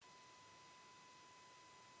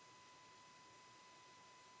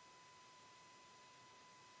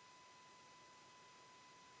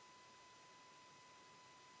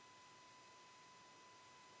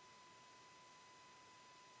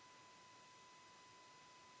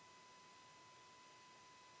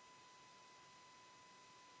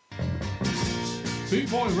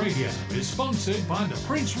Bootboy Radio is sponsored by the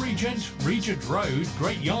Prince Regent, Regent Road,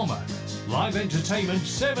 Great Yarmouth. Live entertainment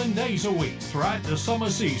 7 days a week throughout the summer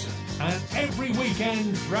season and every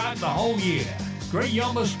weekend throughout the whole year. Great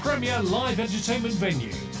Yarmouth's premier live entertainment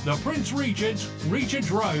venue, the Prince Regent, Regent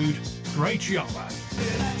Road, Great Yarmouth.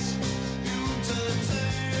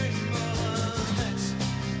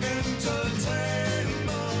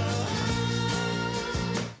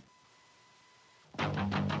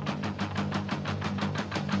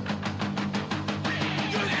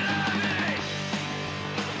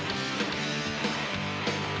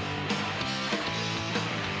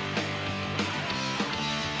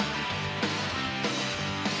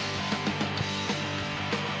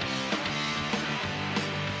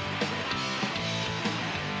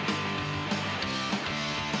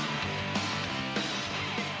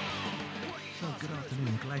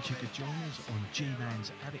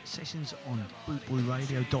 G-Man's Abbott Sessions on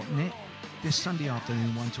bootboyradio.net this Sunday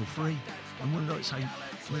afternoon 1 till 3, and we'd like to say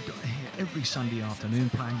we're here every Sunday afternoon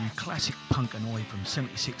playing you classic punk and oi from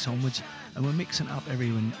 76 onwards, and we're mixing it up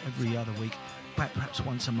every other week, perhaps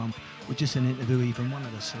once a month, with just an interview, even one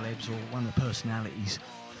of the celebs or one of the personalities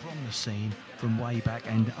from the scene from way back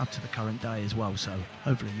and up to the current day as well. So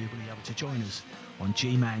hopefully you'll be able to join us on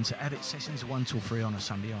G-Man's Abbott Sessions 1 till 3 on a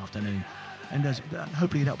Sunday afternoon. And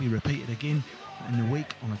hopefully that'll be repeated again in the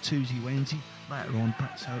week on a Tuesday, Wednesday, later on.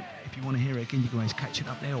 So if you want to hear it again, you can always catch it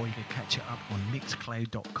up there, or you can catch it up on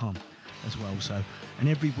mixcloud.com as well. So, and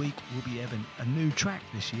every week we'll be having a new track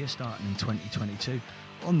this year, starting in 2022.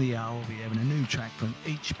 On the hour, we'll be having a new track from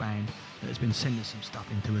each band that has been sending some stuff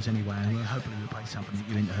into us anyway, and hopefully we'll play something that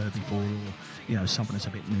you haven't heard before, or something that's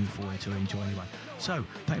a bit new for you to enjoy anyway. So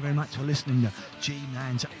thank you very much for listening to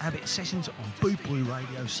G-Man's Abbott Sessions on Bootboy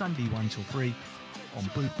Radio, Sunday 1 till 3 on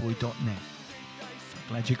bootboy.net.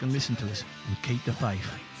 Glad you can listen to us and keep the faith.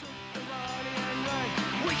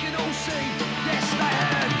 We can all see, yes they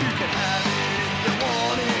have. You can have it if you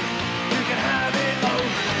want it. You can have it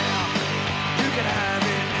over now. You can have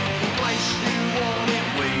it any place you want it.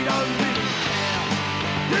 We don't really care.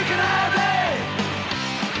 You can have it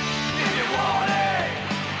if you want it.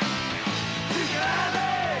 You can have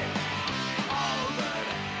it over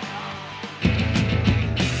now.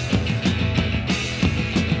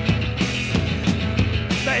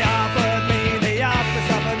 They offered me the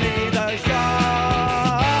office, offered me the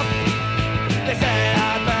shop. They said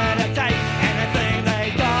I'd better take anything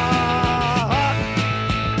they got.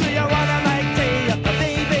 Do you wanna make tea at the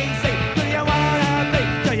BBC? Do you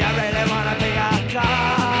really wanna be a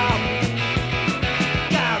cop?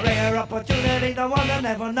 Career opportunity, the one that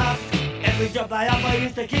never knocked. Every job they offer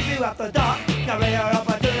used to keep you up the dock. Career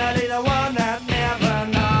opportunity, the one that never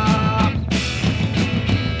knocked.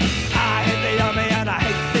 I hate the army and I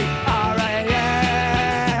hate the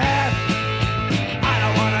RAF. I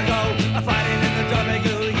don't wanna go fighting in the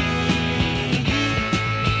WWE.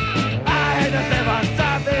 I hate the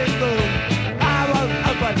 7-7 school. I won't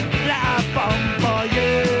open that bomb for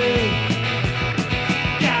you.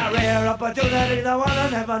 Career opportunity, the one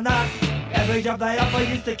that never knocked. Every job they offer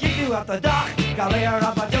used to keep you up the dock. Career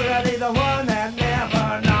opportunity, the one that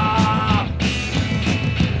never knocked.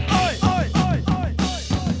 Oi, oi, oi, oi, oi.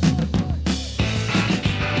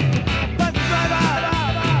 Bus driver,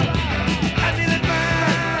 ambulance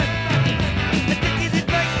man, the ticket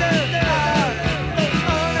inspector,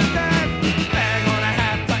 understand. They're gonna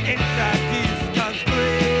have to introduce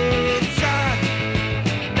conscription.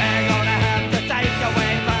 They're gonna have to take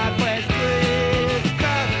away my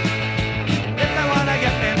prescription. If they wanna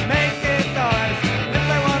get me making noise, if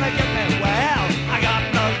they wanna get me, well, I got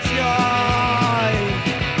no choice.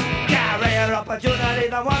 Career opportunity,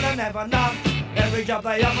 the one that never knocked. Every job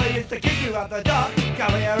they offer used to kick you out the dock.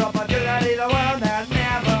 Career opportunity, the one that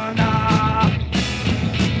never knocked.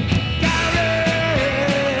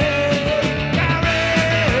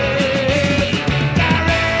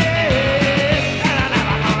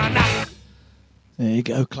 There you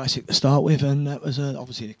go, classic to start with, and that was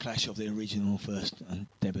obviously the clash of the original first and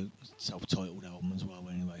debut self-titled album as well,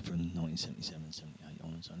 anyway, from 1977, 78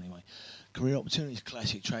 onwards, anyway. Career Opportunities,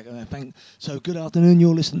 classic track. So good afternoon,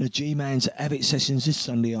 you're listening to G-Man's Abbott Sessions this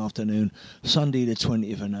Sunday afternoon, Sunday the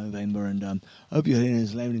 20th of November, and hope you're hearing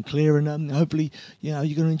us loud and clear, and hopefully, you're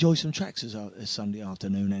going to enjoy some tracks this Sunday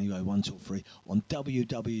afternoon, anyway, 1 till 3 on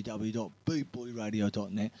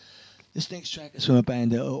www.bootboyradio.net. This next track is from a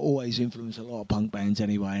band that always influenced a lot of punk bands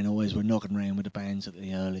anyway, and always were knocking around with the bands in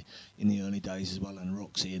the early days as well, and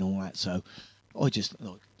Roxy and all that. So I just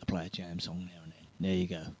like to play a jam song now and then. There you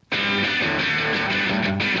go.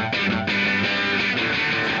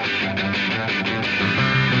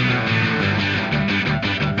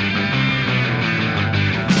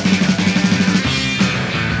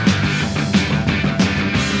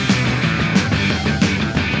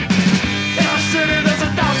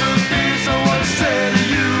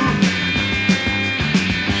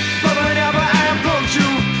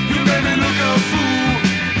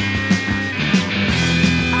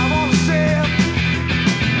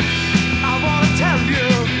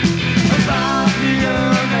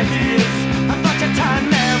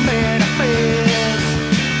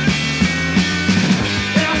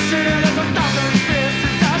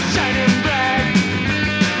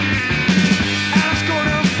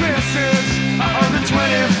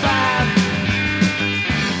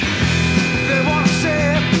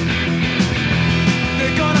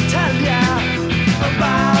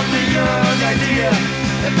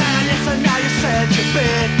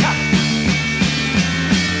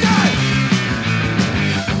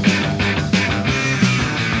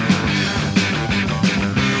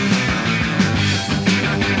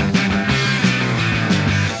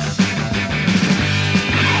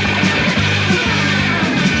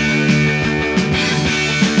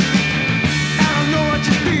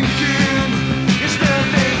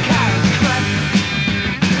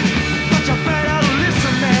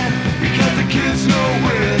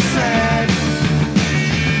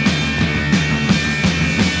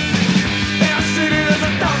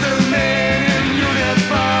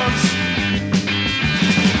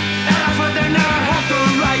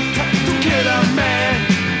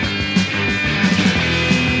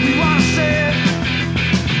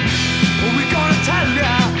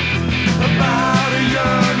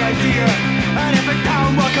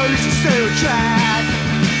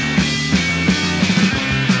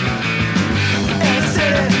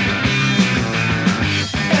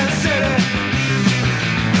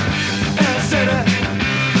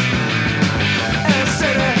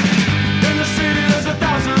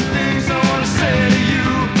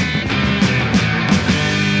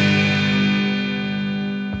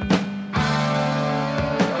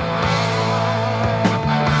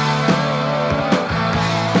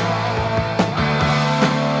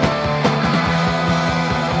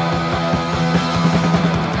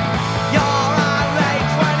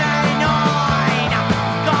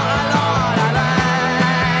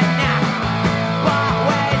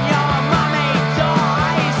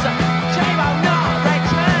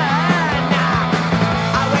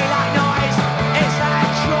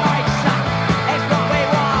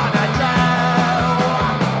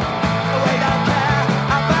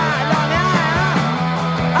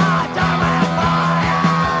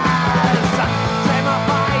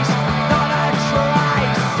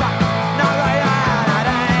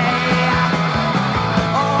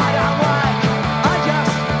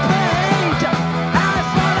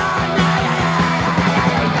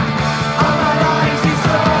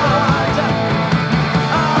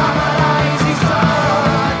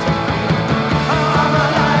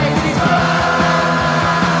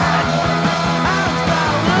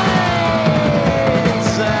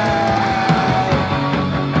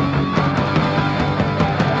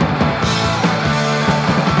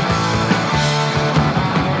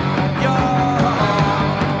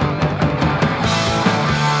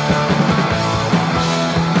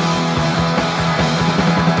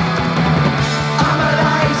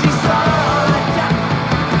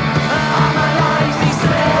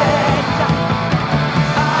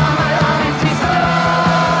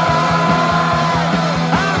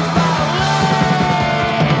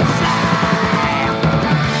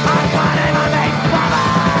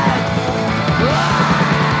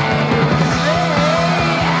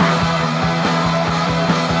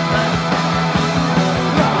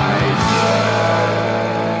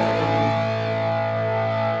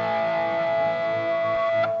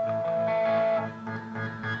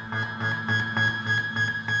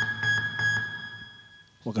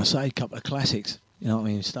 I say, a couple of classics. You know what I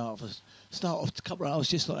mean? Start off a couple of hours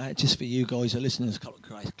just like that, just for you guys, the listeners. A couple of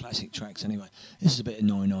great classic tracks. Anyway, this is a bit of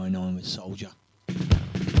 999 with Soldier.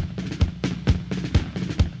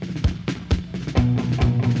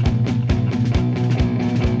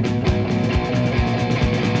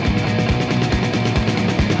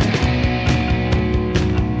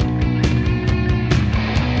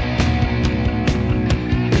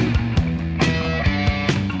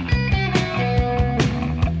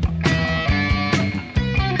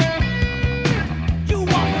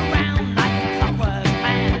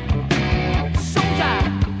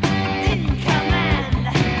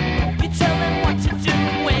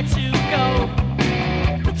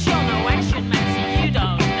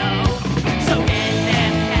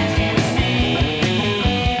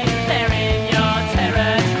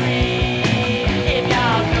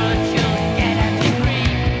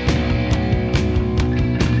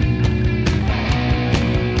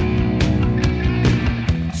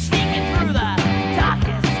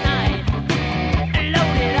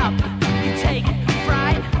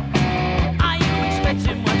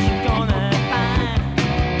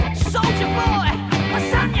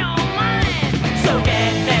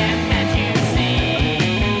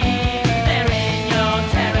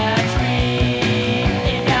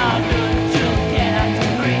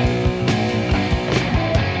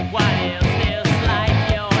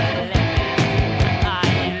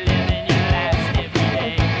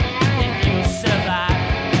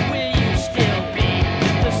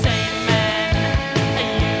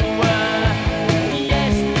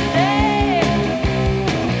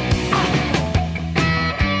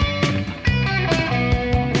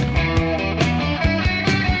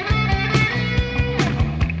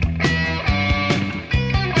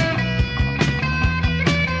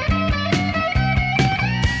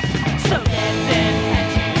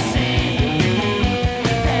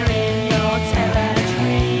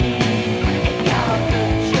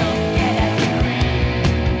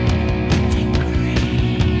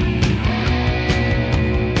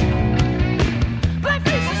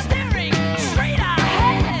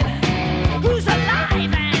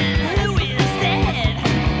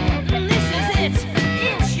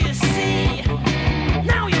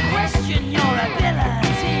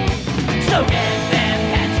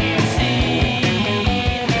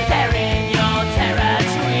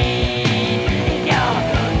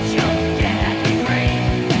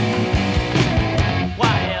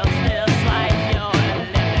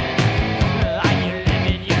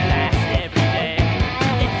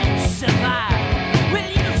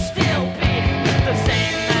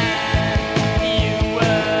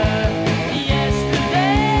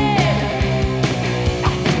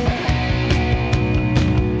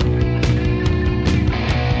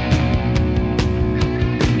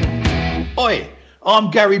 I'm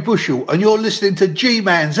Gary Bushell and you're listening to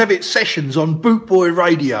G-Man's Evit Sessions on Bootboy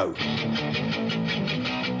Radio. Your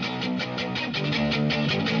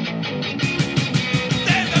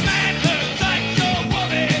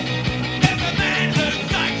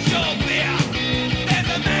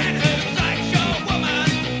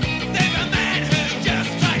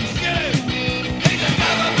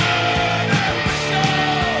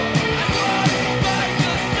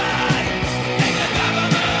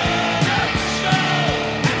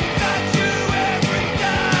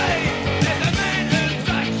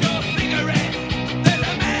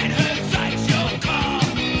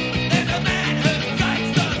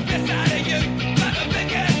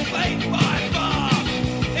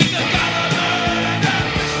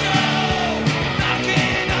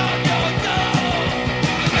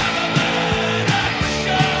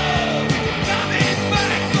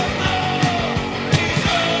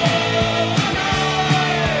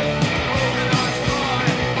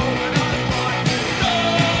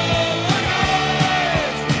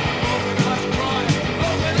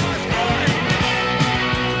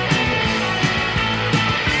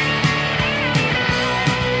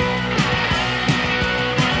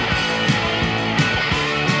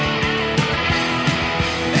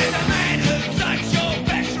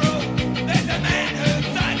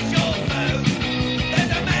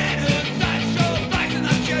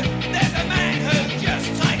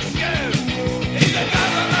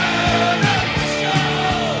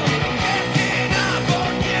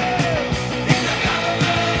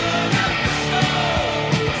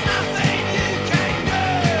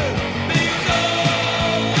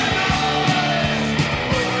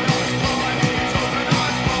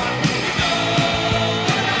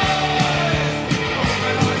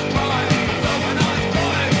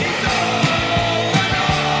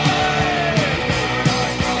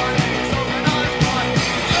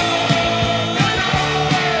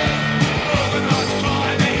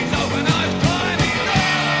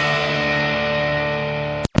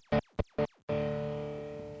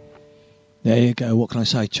There you go. What can I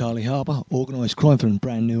say? Charlie Harper, organised crime from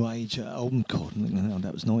Brand New Age. God,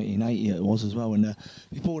 that was 1980. It was as well. And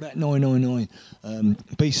before that, 999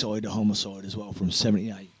 B-side, a homicide as well from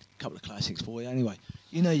 78. Couple of classics for you. Anyway,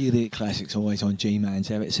 you know you get classics always on G-Man's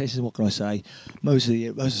Have It Sessions. What can I say? Most of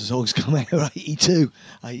the songs come out 82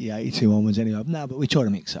 onwards anyway. No, but we try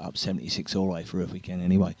to mix it up 76 all the way through if we can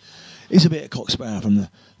anyway. It's a bit of Cock Sparrow from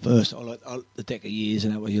the first, I like the deck of years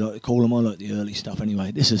and that what you like to call them. I like the early stuff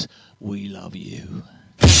anyway. This is We Love You.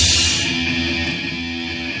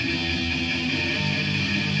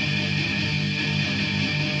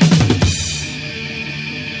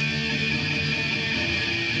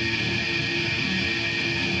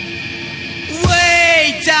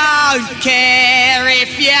 We don't care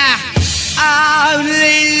if you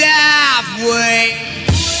only love we.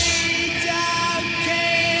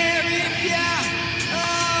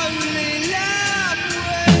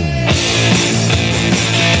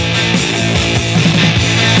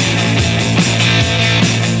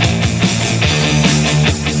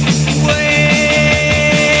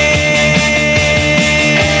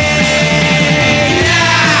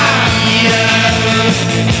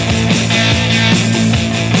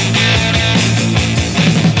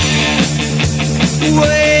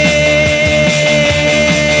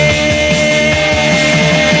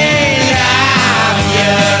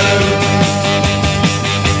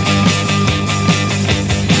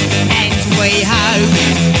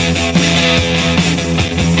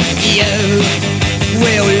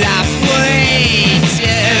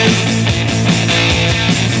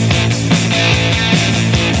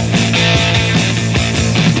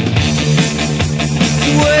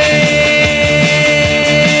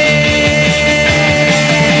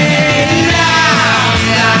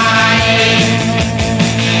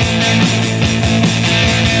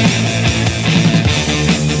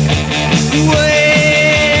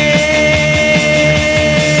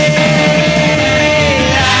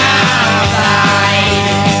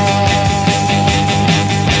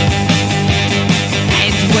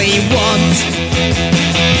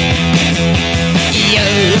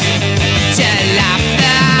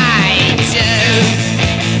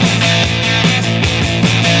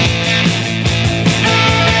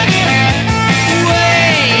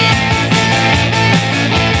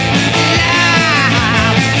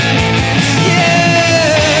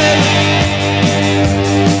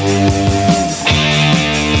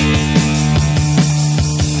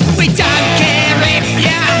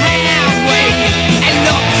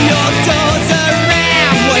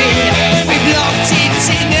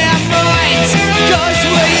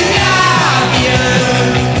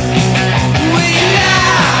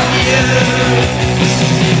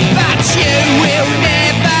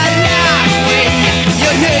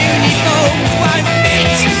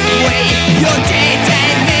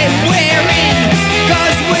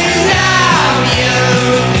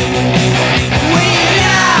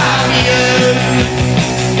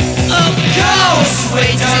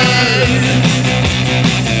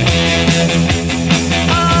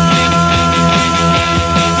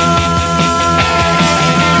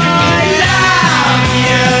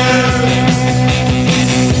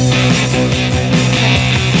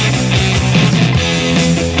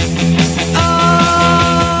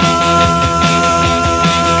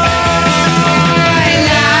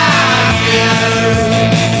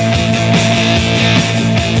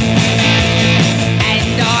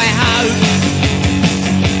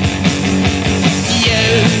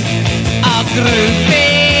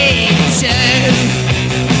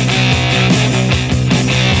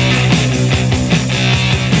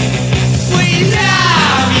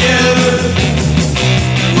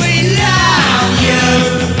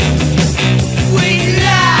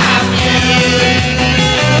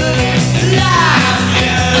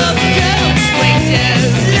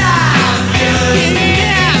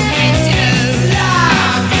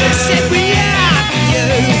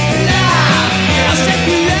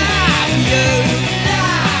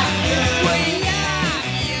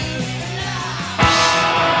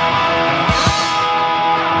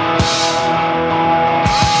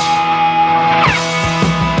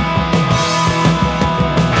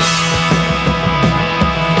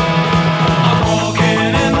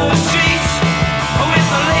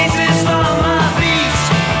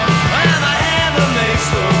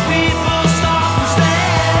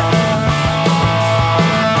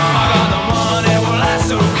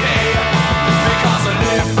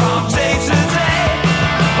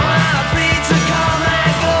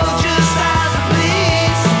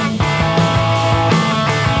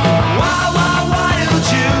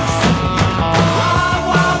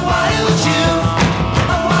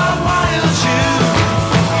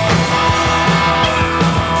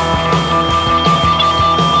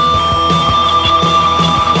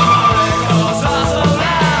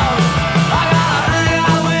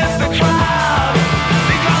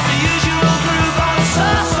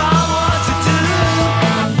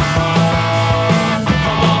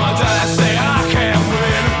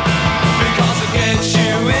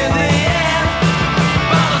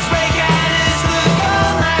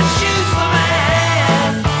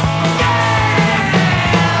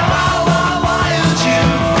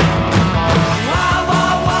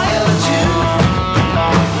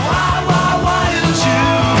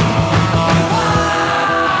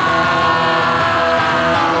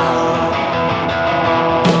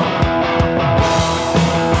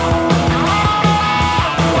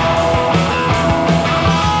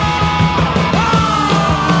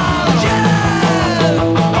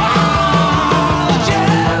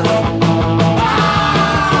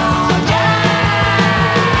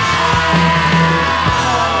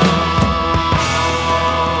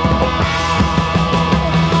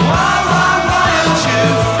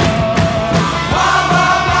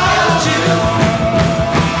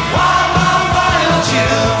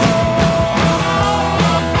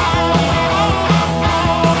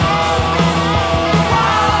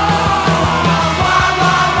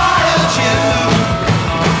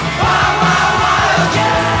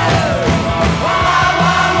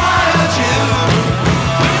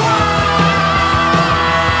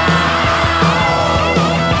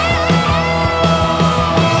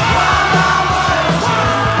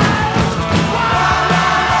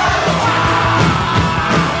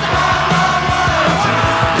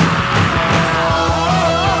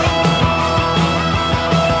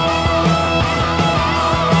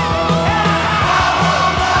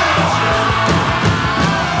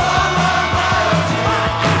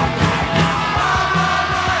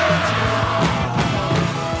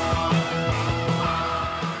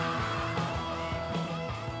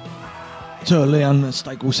 to Leon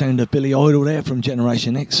Stakel sound of Billy Idol there from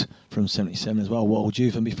Generation X from 77 as well, Wild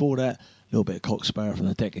Youth, and before that a little bit of Cock Sparrow from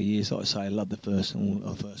the Deck of Years. Like I say, I love the first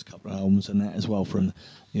couple of albums and that as well from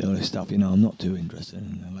the early stuff. You know, I'm not too interested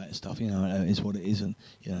in the later stuff, you know, it is what it is, and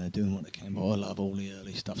you know, doing what they can, but I love all the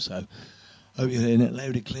early stuff. So hope you're hearing it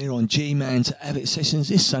loud and clear on G-Man's Avid Sessions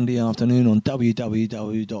this Sunday afternoon on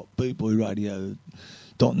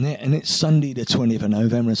www.bootboyradio.net, and it's Sunday the 20th of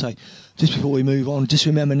November. And so just before we move on, just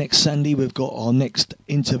remember next Sunday we've got our next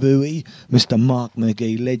interviewee, Mr. Mark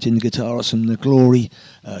McGee, legend guitarist from The Glory,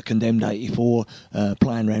 Condemned 84,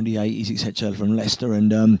 playing around the 80s, etc. from Leicester,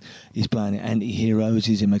 and he's playing at Anti-Heroes,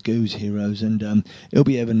 he's in Magoo's Heroes, and he'll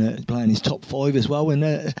be playing his top 5 as well,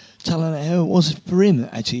 and telling how it was for him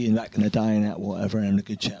actually back in the day and that, whatever, and a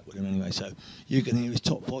good chat with him anyway. So you can hear his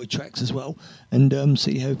top 5 tracks as well, and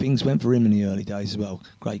see how things went for him in the early days as well.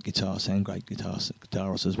 Great guitar sound, great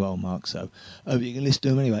guitarist as well, Mark. So hope you can listen to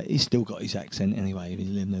him anyway. He's still got his accent anyway. He's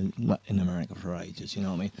lived in America for ages, you know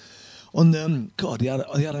what I mean. On the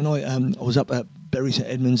other night, I was up at Bury St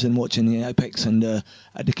Edmunds and watching the Apex, and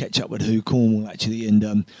had to catch up with Hugh Cornwall actually,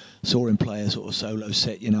 and saw him play a sort of solo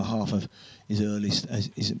set. You know, half of his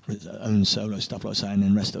his own solo stuff, like I say, and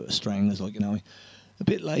then rest of it Stranglers, like, you know, a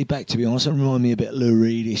bit laid back to be honest. It reminded me a bit of Lou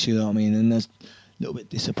Reed-ish, you know what I mean. And there's a little bit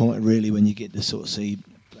disappointed really when you get to sort of see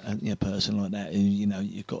a person like that who, you know,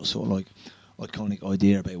 you've got sort of like iconic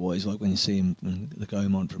idea about what he's like when you see him the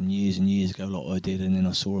going on from years and years ago, like I did, and then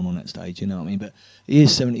I saw him on that stage, you know what I mean. But he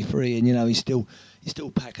is 73, and you know he's still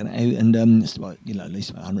packing it out, and it's like, you know, at least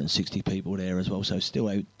about 160 people there as well, so still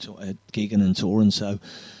out gigging and touring. So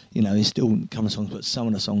you know, he's still coming songs, but some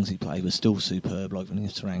of the songs he played were still superb, like from the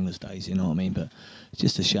Stranglers days, you know what I mean. But it's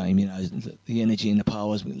just a shame, you know, the energy and the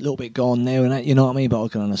power's a little bit gone now and that, you know what I mean. But I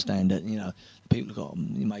can understand it, you know, people have got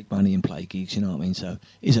you make money and play gigs, you know what I mean. So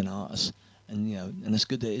he's an artist. And you know, and it's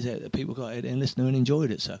good that people got out there and listened and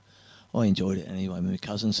enjoyed it. So I enjoyed it anyway with my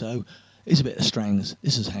cousin. So it's a bit of Stranglers.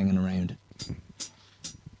 This is Hanging Around.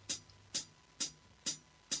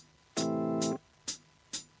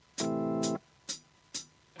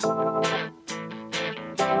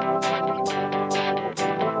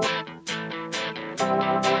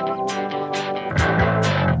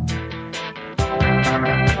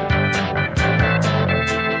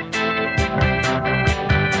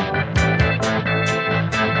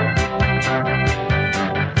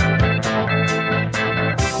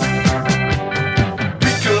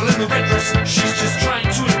 She's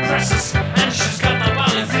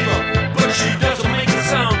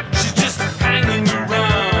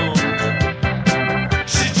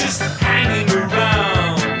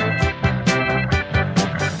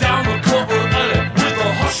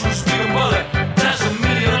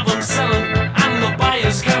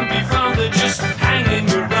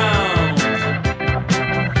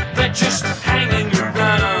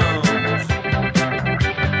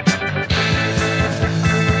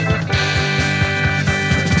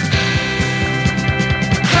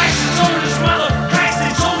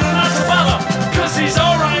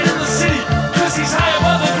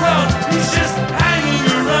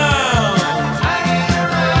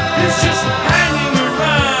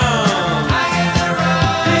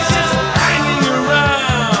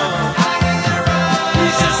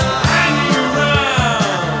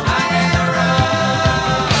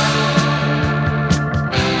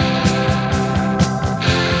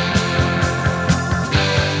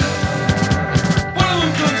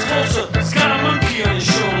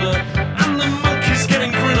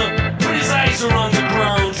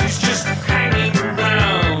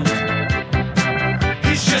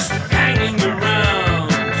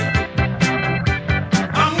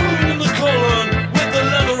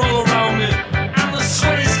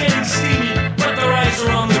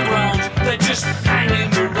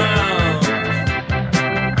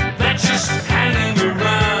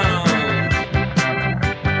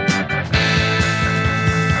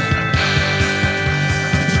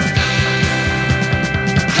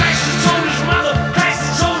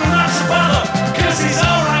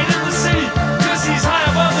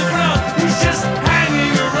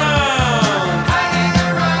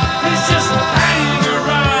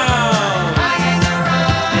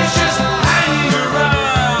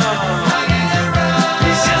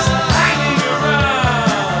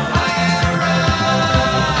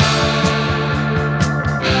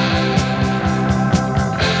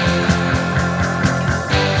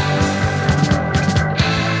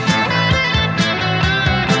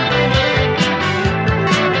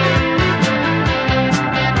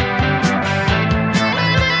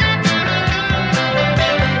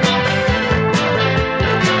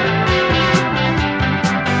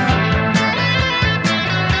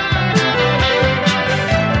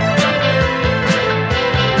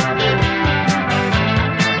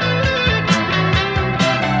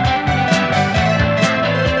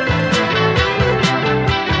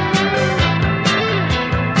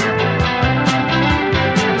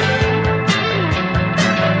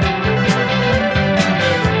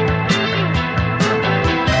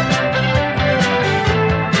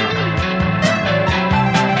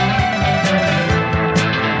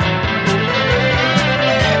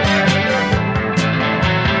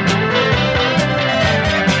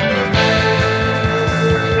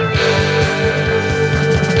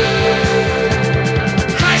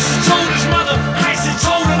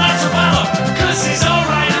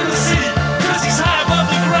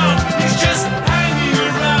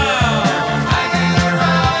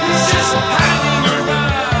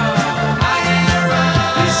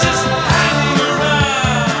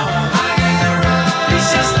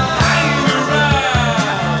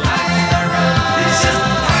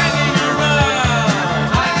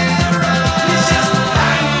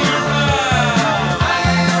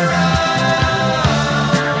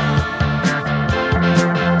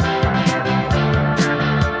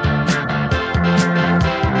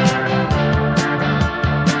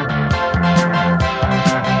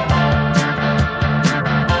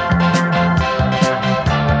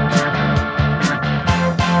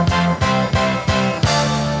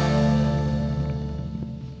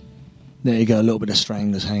There you go, a little bit of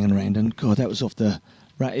Stranglers hanging around, and God, that was off the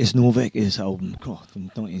Rattis Norvegis album, God, from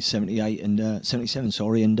 1978 and 77,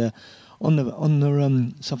 sorry, and on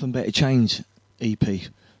the Something Better Change EP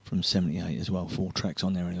from 78 as well. 4 tracks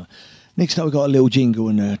on there anyway. Next up, we got a little jingle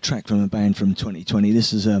and a track from a band from 2020.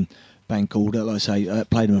 This is a band called, like I say,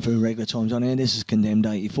 played them a few regular times on here. This is Condemned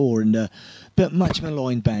 84, and but much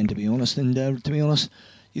maligned band, to be honest. And to be honest,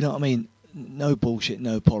 you know what I mean. No bullshit,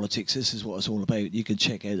 no politics. This is what it's all about. You can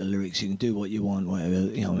check out the lyrics. You can do what you want, whatever.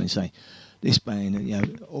 You know what I mean? Say, this band, you know,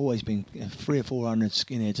 always been 300 or 400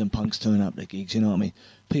 skinheads and punks turn up to gigs. You know what I mean?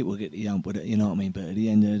 People get the ump with it. You know what I mean? But at the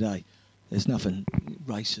end of the day, there's nothing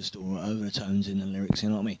racist or overtones in the lyrics. You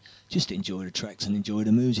know what I mean? Just enjoy the tracks and enjoy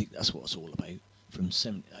the music. That's what it's all about. From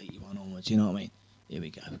 81 onwards. You know what I mean? Here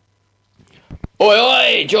we go. Oi,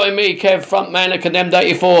 oi! Join me, Kev, frontman of Condemned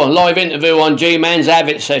 84, live interview on G-Man's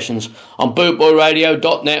Avid Sessions on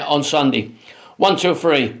bootboyradio.net on Sunday. 1, 2,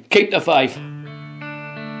 3. Keep the faith.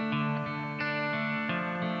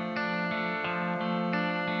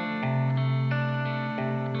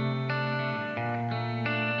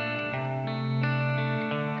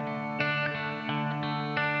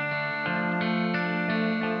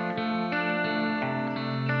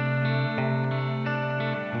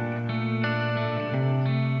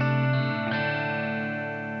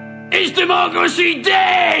 Is democracy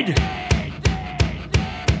dead?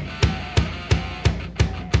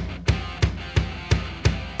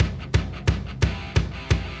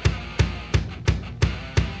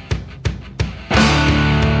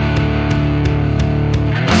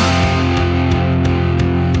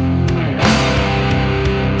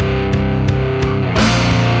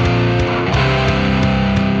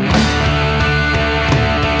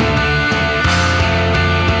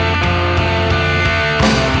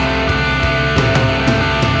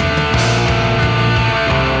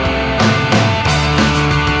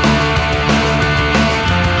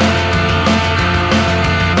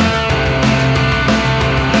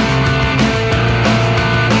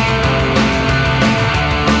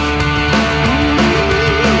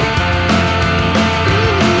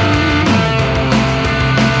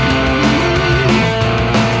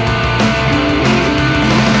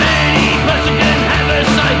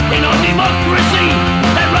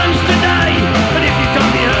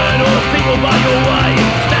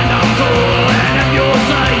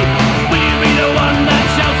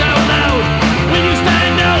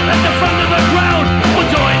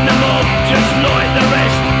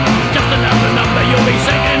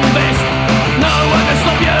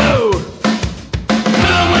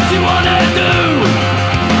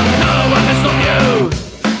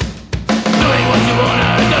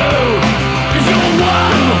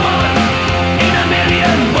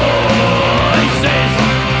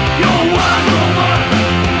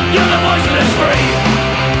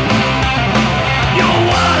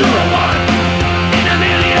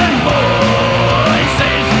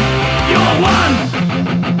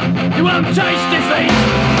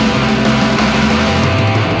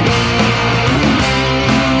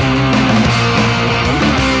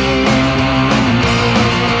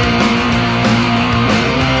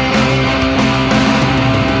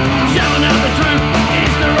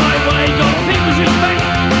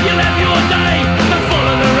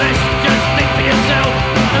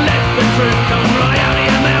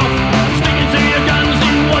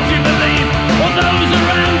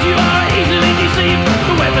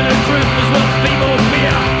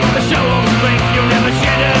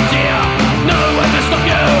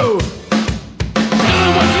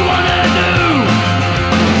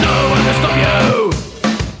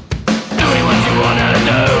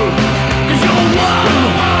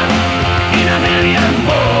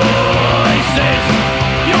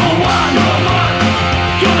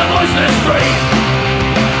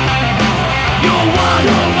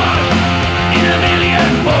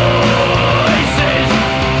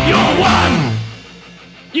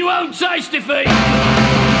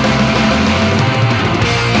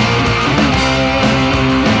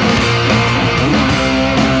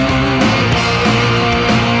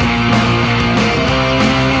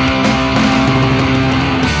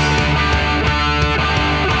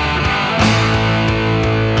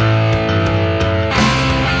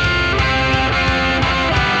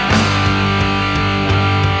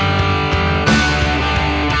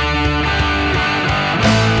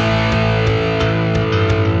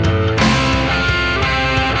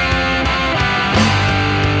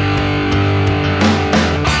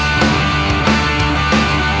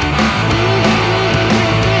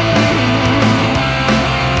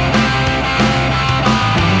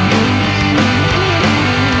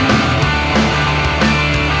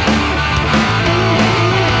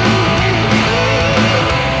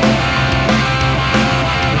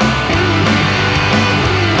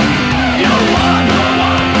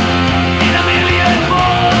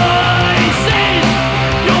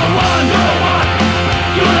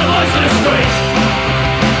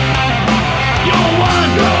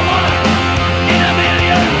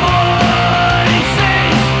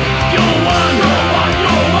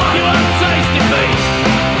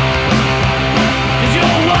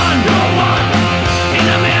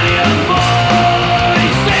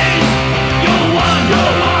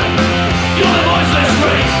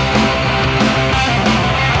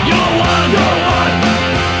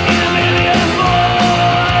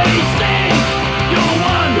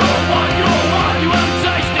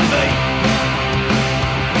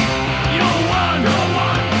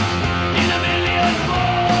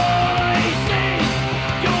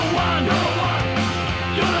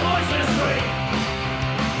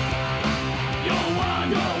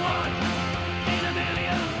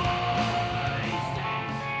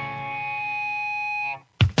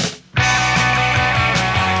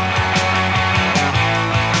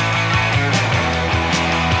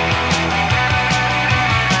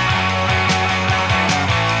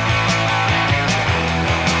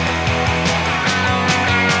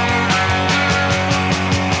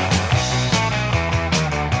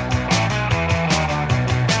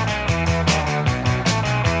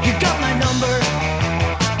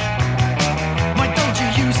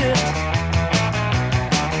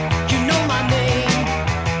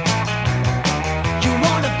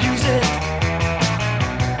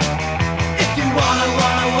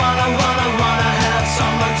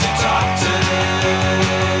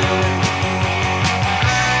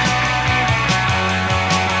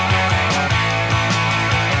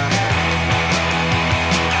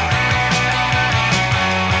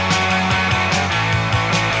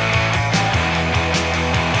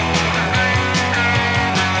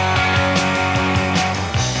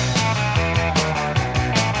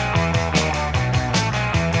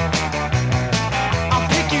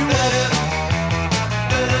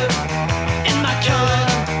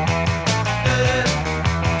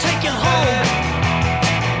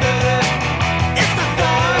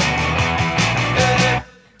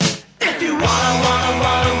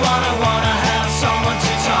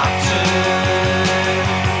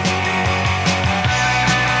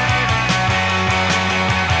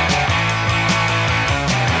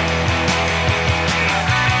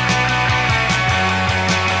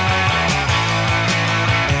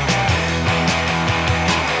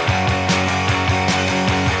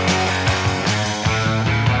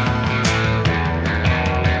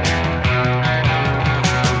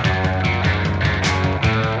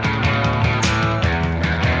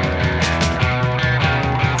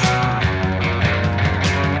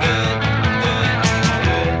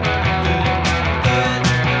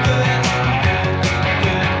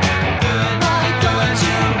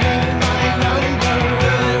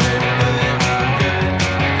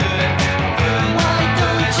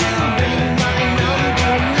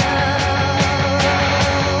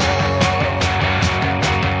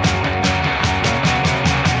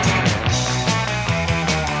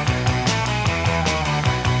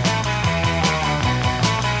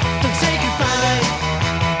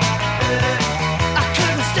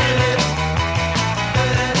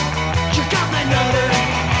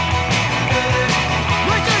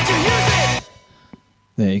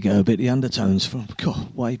 There you go, a bit of the Undertones from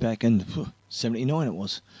way back in 79 it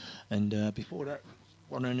was. And before that,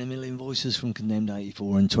 1 in a Million Voices from Condemned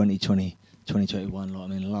 84 and 2020, 2021, like I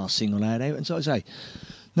mean, the last single I had out. And so I say,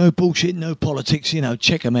 no bullshit, no politics, you know,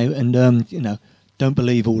 check them out and, you know, don't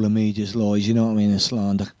believe all the media's lies, you know what I mean, and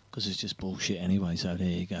slander, because it's just bullshit anyway, so there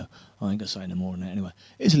you go. I ain't going to say no more than that anyway.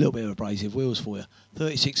 Here's a little bit of Abrasive Wheels for you.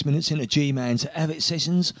 36 minutes into G-Man's Avett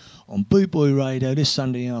Sessions on Bootboy Radio this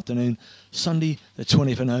Sunday afternoon, Sunday the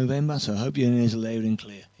 20th of November, so I hope your ears are loud and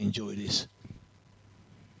clear. Enjoy this.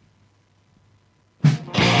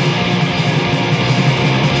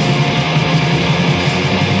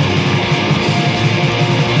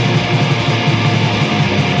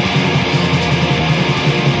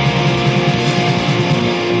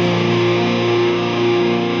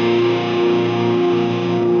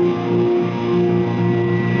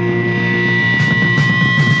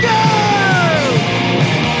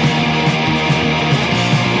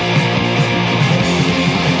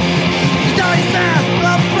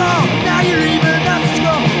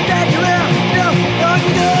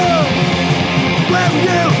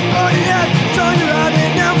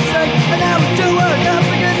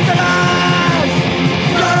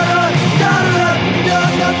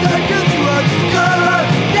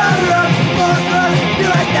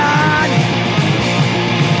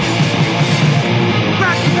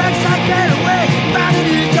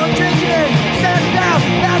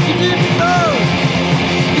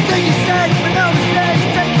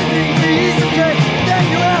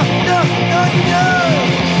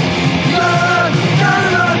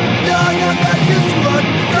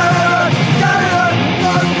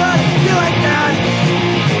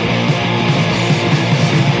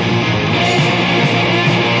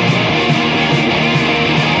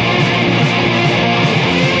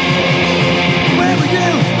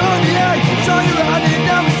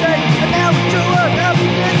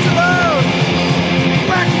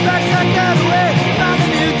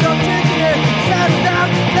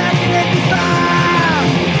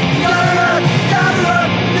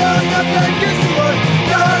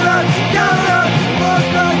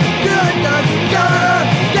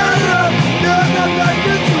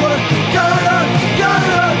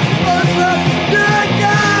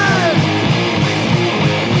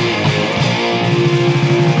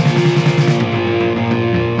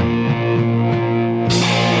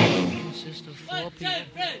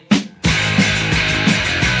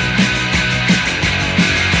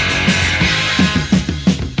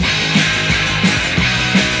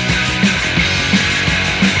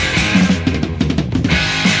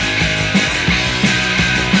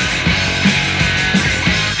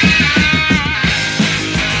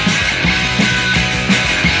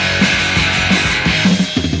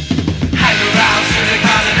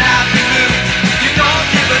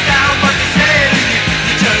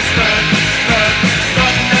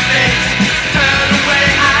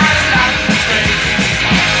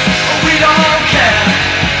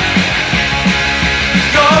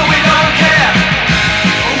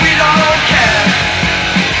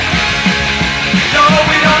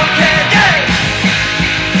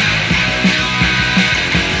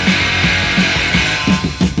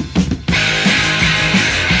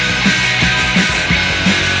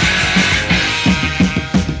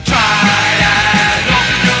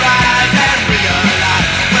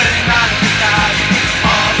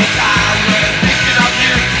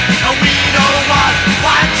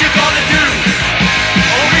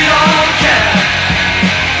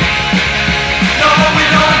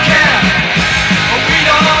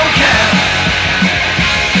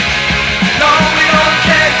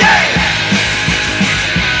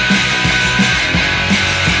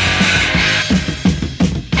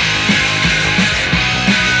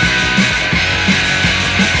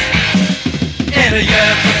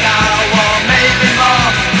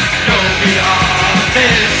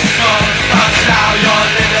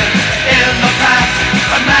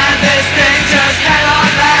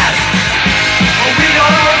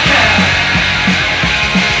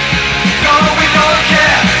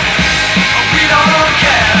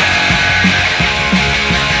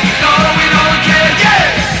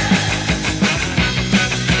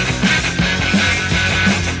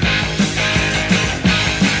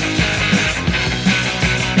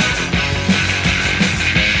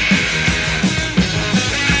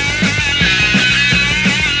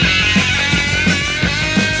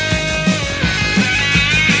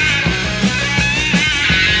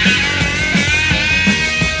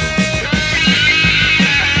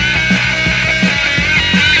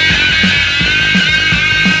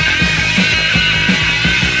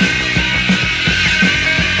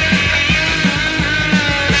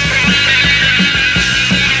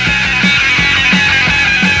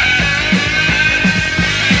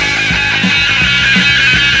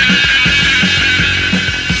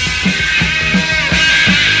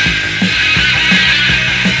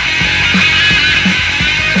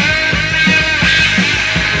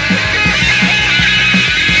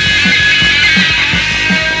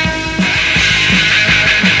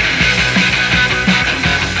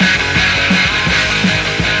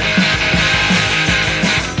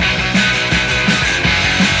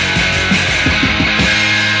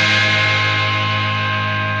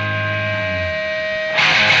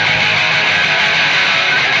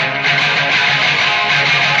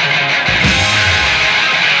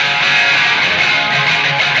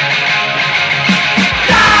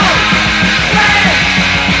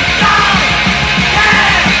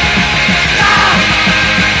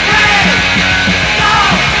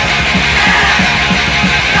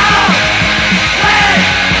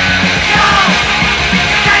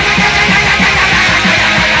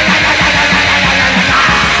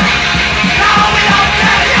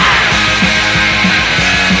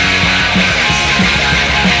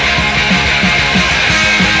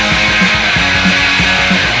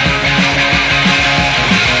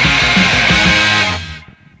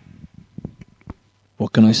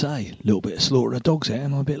 can I say? A little bit of Slaughter of Dogs there.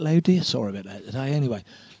 Am I a bit loud here? Sorry about that today. Anyway,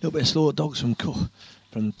 a little bit of Slaughter of Dogs from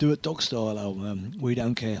Do It Dog Style album, We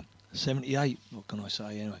Don't Care. 78, what can I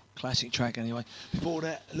say anyway? Classic track anyway. Before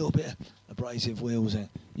that, a little bit of Abrasive Wheels and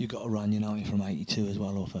You Got to Run, you know, from 82 as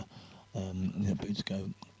well, off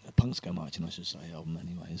Punks Go Marching, I should say, album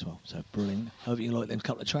anyway as well. So brilliant. Hope you like them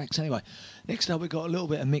couple of tracks anyway. Next up, we've got a little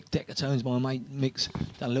bit of Mick Decatones, my mate Mick's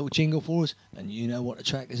done a little jingle for us, and you know what the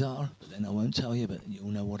track is are, but then I won't tell you, but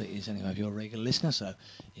you'll know what it is anyway if you're a regular listener. So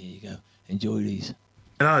here you go. Enjoy these.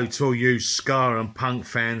 Hello to all you ska and punk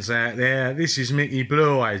fans out there. This is Mickey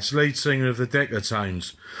Blueheads, lead singer of the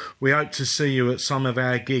Decatones. We hope to see you at some of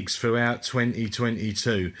our gigs throughout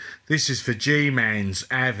 2022. This is for G-Man's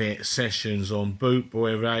Avett sessions on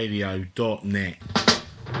bootboyradio.net.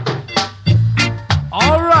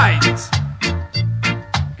 All right,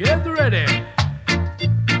 get ready.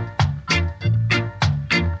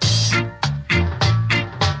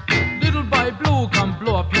 Little by blue, come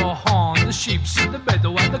blow up your horn. The sheep's in the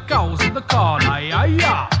meadow and the cows in the corn. Aye, aye,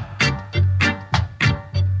 aye.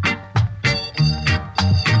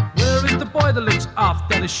 Where is the boy that looks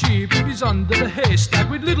after the sheep? He's under the haystack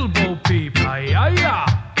with Little Bo Peep. Aye, aye,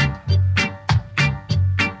 aye.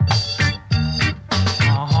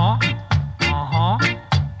 Uh-huh, uh-huh,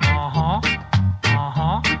 uh-huh,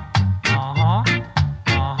 uh-huh, uh-huh,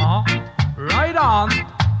 uh-huh. Right on.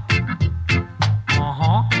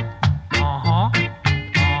 Uh-huh, uh-huh.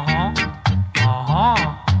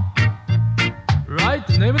 Right,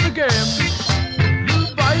 the name of the game,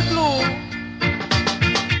 Blue by Blue.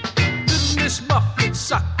 Little Miss Muffet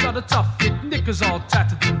sucked on a tuffet, knickers all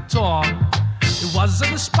tattered and torn. It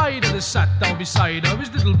wasn't a spider that sat down beside her, it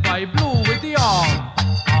was Little by Blue with the arm.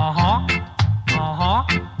 Uh-huh, uh-huh,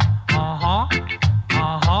 uh-huh,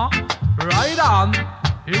 uh-huh. Right on,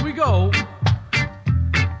 here we go.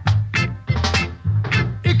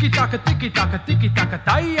 Icky-taka, ticky-taka, ticky-taka,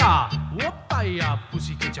 taya. Whoop-aya,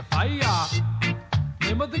 pussy catch a fire.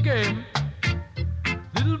 Name of the game,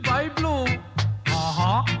 Little by Blue.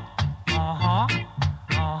 Uh-huh, uh-huh,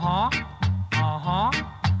 uh-huh, uh-huh,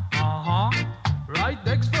 uh-huh. Right,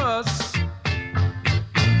 next verse.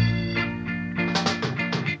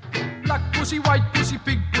 Black pussy, white pussy,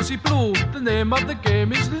 pig pussy, blue. The name of the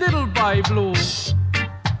game is Little by Blue.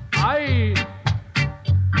 Aye.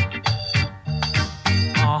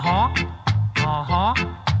 Uh-huh, uh-huh,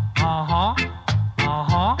 uh-huh,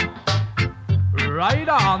 uh-huh. Right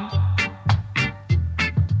on.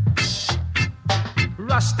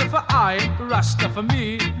 Rasta for I, Rasta for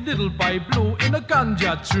me, Little by Blue in a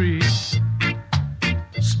ganja tree.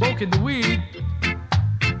 Smoking the weed.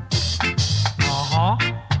 Uh-huh,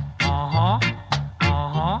 uh-huh,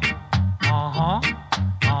 uh-huh, uh-huh,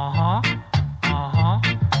 uh-huh, uh-huh.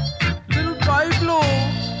 Little by Blue.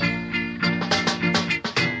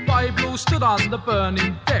 By Blue stood on the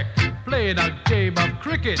burning deck, playing a game of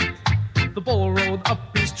cricket. The ball rolled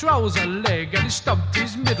up his trouser leg and he stumped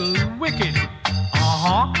his middle wicket.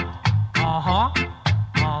 Uh-huh, uh-huh,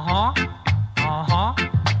 uh-huh, uh-huh.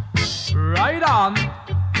 Right on.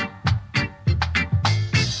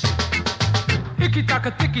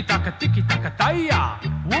 Icky-taka, ticky-taka, ticky-taka, taya.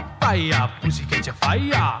 Whoop-aya, pussy catch a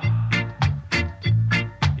fire.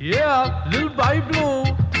 Yeah, Little by Blue.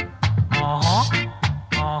 Uh-huh,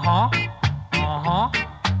 uh-huh, uh-huh,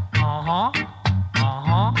 uh-huh,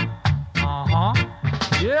 uh-huh, uh-huh.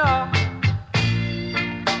 Yeah.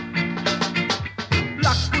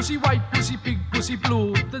 Black pussy, white pussy, pig pussy,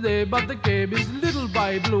 blue. The name of the game is Little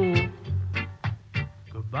by Blue.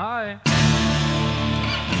 Goodbye.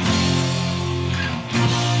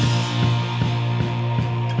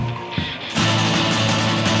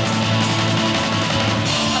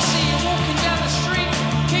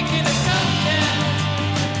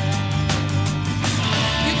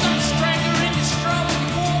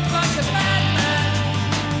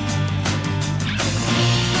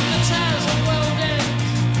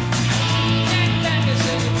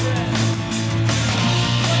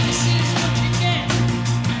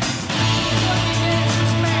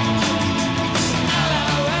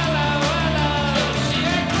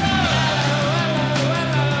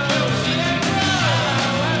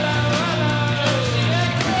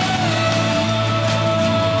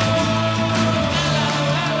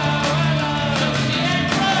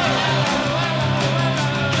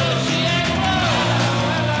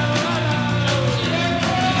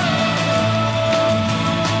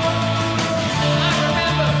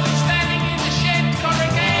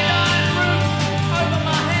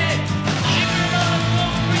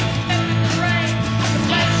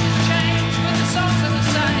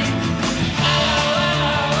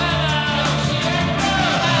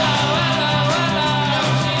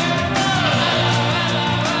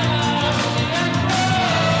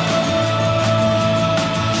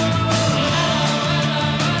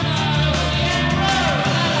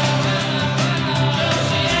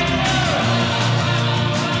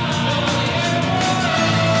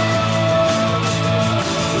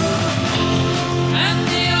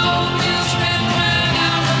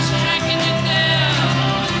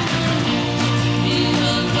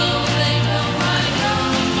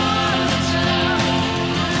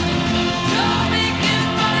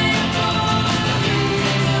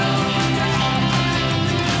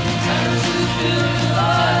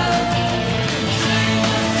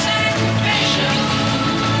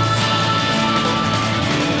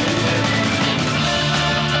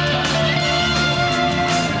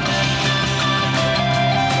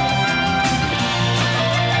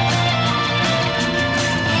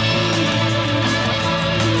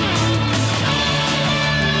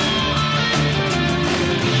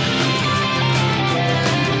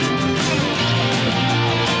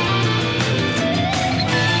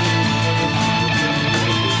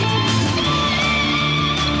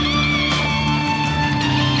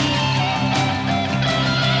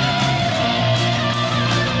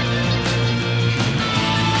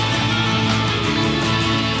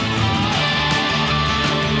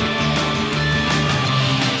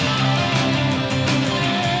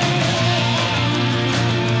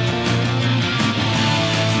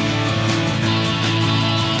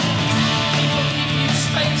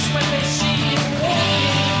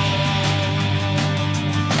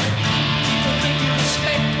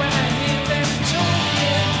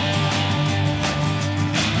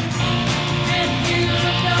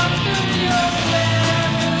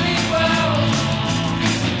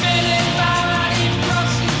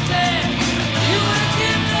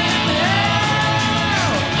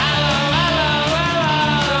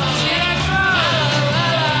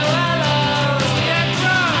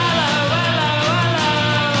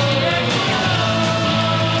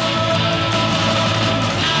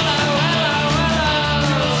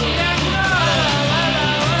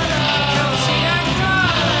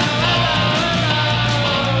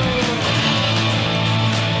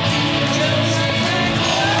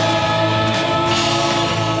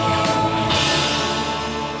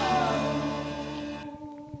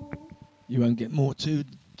 You won't get two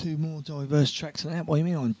more diverse tracks than that. What do you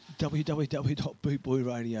mean on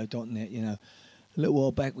www.bootboyradio.net? You know, a little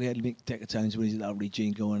while back we had Mick Decatones with his lovely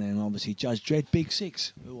jingle, and then obviously Judge Dredd, Big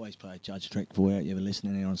Six. We always play a Judge Dredd for you. You ever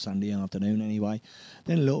listening here on Sunday afternoon anyway?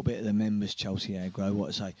 Then a little bit of the members, Chelsea Agro, what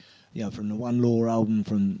to say, you know, from the One Law album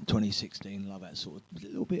from 2016, love that sort of, a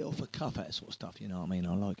little bit off the cuff, that sort of stuff, you know what I mean?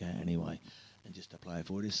 I like that anyway. And just to play it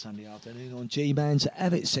for this Sunday afternoon on G-Man's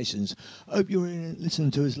Avid Sessions. Hope you're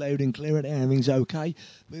listening to us loud and clear, and everything's okay.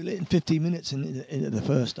 We're letting 50 minutes into the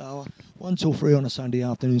first hour, 1 till 3 on a Sunday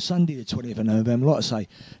afternoon, Sunday the 20th of November. Like I say,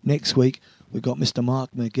 next week we've got Mr.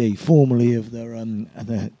 Mark McGee, formerly of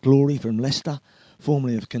the Glory from Leicester,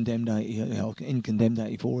 formerly of Condemned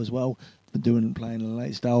 84 as well, playing the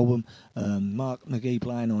latest album. Mark McGee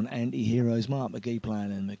playing on Anti-Heroes, Mark McGee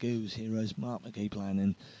playing in Magoo's Heroes, Mark McGee playing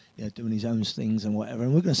in, you know, doing his own things and whatever.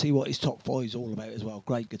 And we're going to see what his top 5 is all about as well.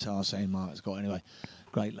 Great guitar sound Mark's got anyway.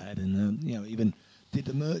 Great lad. And, you know, even did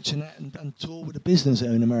the merch and that and toured with the business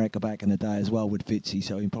in America back in the day as well with Fitzy.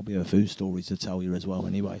 So he probably have a few stories to tell you as well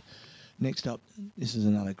anyway. Next up, this is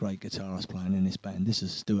another great guitarist playing in this band. This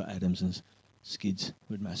is Stuart Adamson's Skids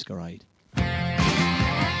with Masquerade.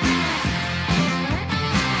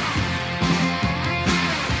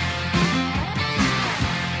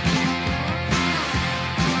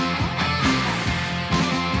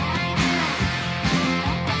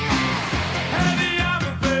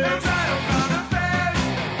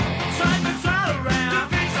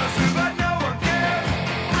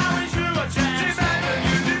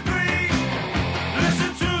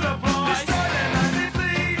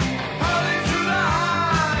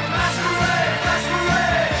 Masquerade,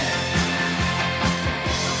 masquerade.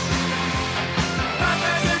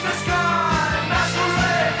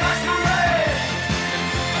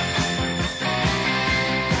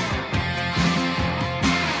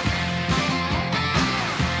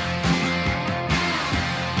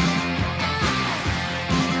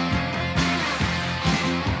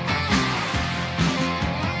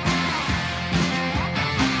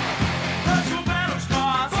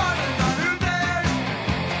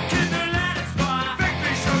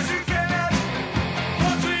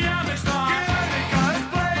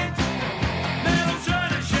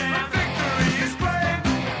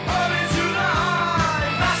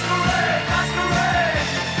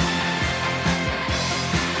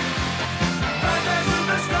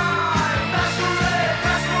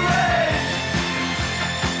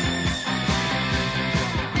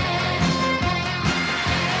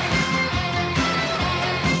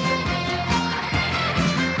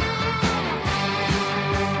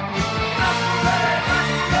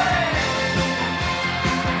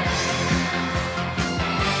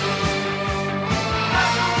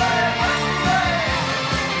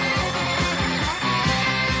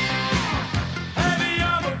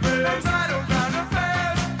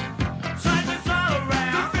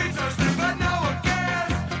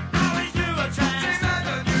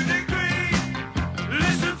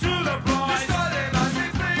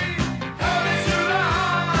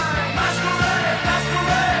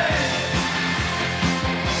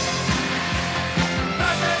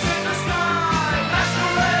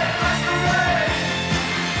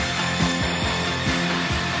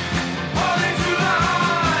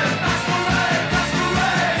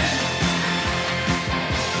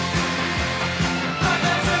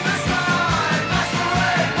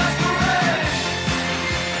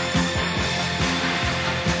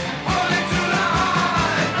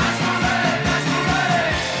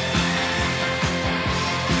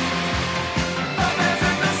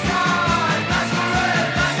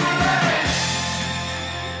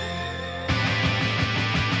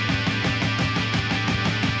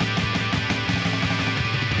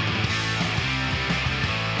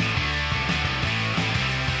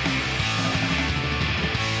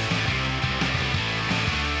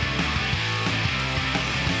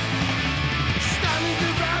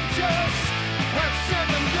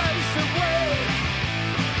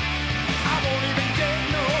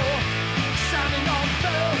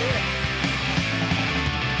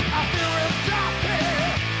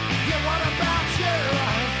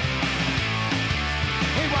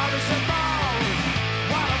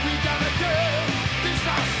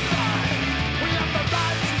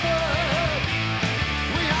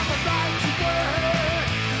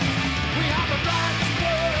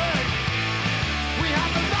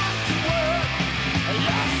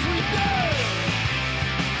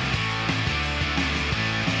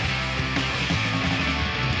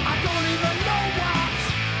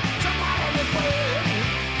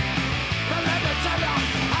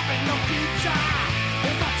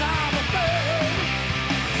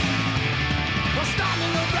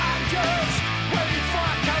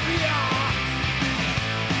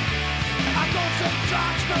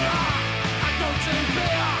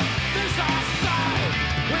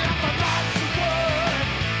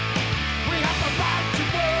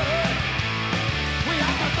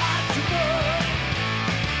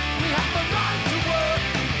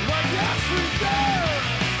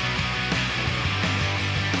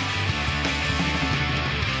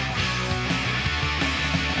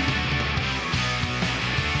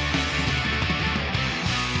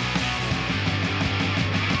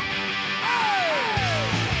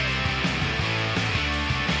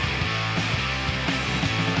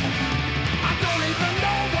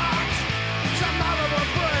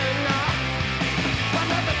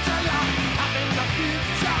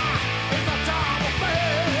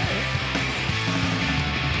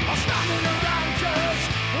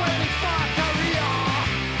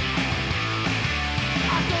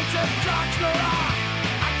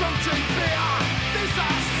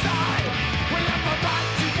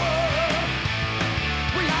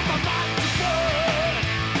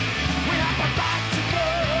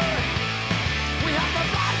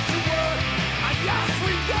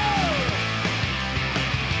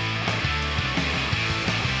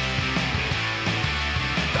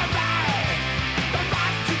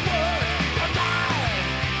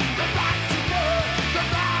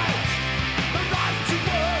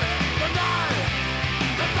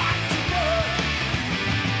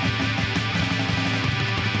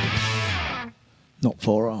 Not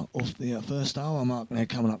far off the first hour mark there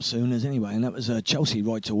coming up soon as anyway, and that was Chelsea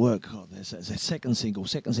Right to Work. Oh, that's their second single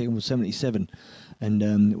was 77,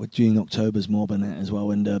 and we're doing October's Mob and that as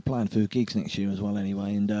well, and playing for gigs next year as well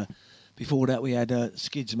anyway. And before that we had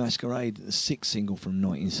Skids Masquerade, the sixth single from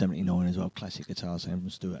 1979 as well, classic guitar sound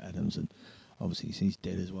from Stuart Adams, and obviously he's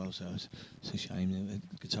dead as well, so it's a shame the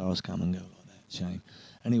guitars come and go like that. Shame.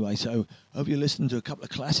 Anyway, so hope you're listening to a couple of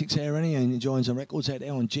classics here, and enjoying some records out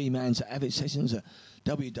there on G-Man's Avid Sessions at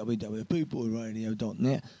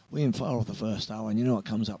www.bootboyradio.net. We ain't far off the first hour, and you know what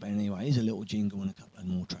comes up anyway. Here's a little jingle and a couple of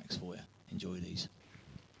more tracks for you. Enjoy these.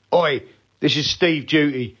 Oi, this is Steve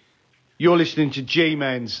Duty. You're listening to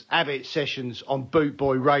G-Man's Avid Sessions on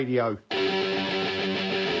Bootboy Radio.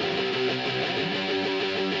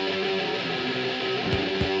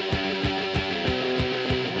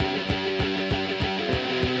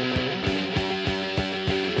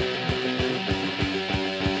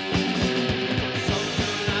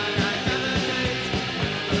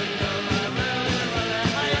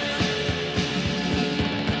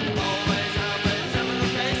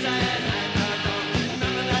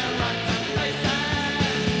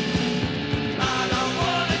 I don't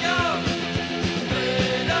wanna go.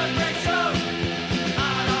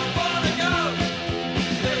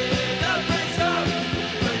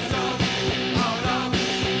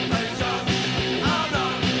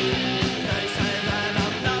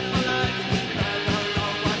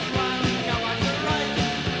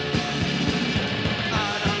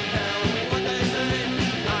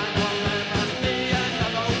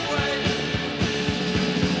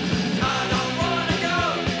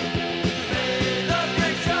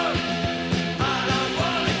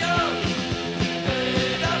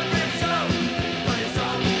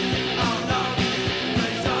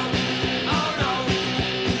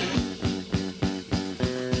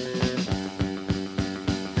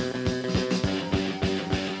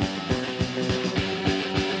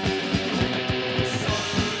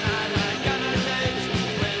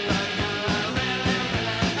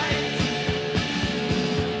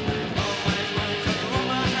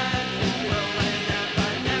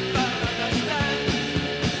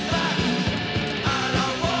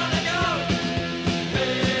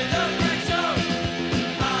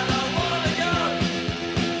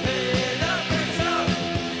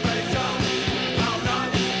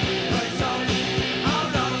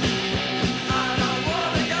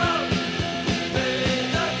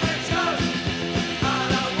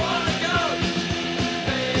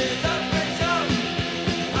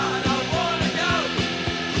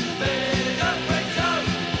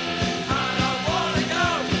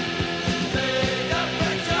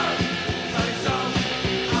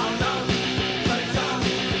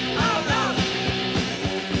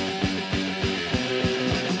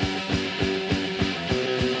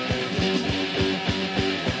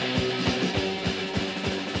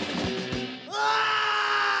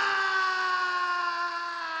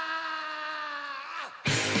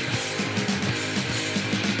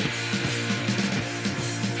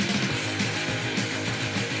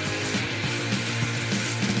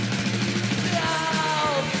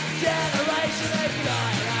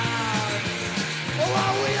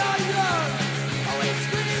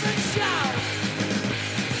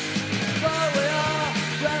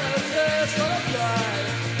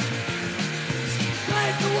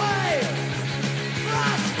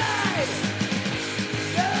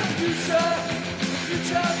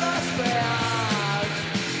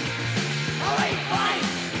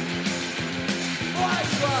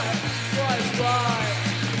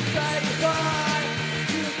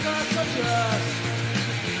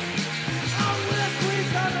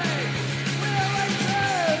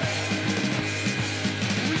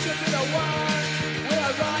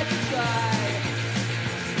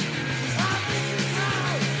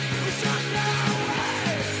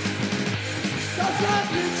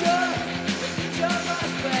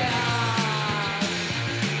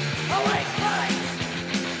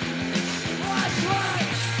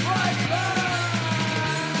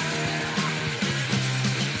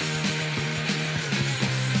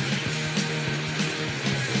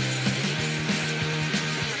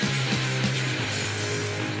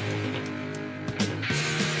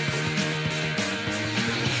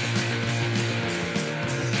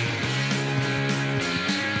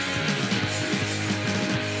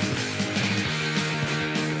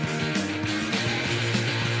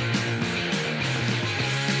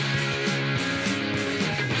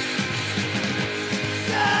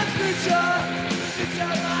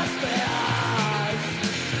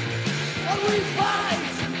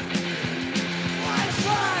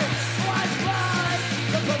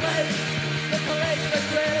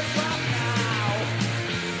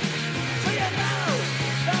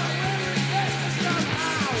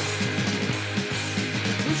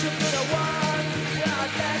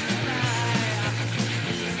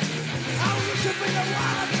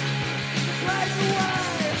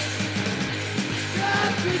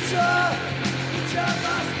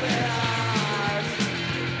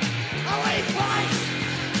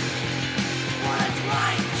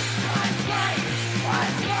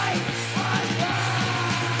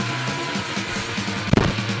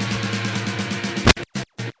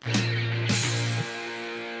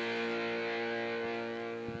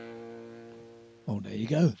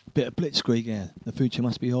 Go. Bit of Blitzkrieg here. The Future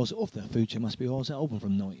Must Be Ours, off the Future Must Be Ours album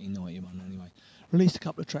from 1991 anyway. Released a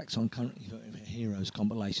couple of tracks on Country Heroes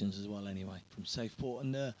compilations as well anyway, from Safeport,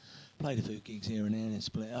 and played a few gigs here and there and then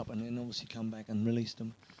split up, and then obviously come back and released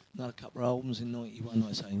them. Another couple of albums in 91, like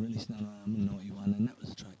I say, released another album in 91, and that was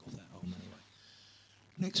a track off that album anyway.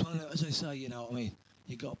 Next one, as I say, you know what I mean,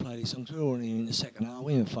 you got to play these songs. We're already in the second hour,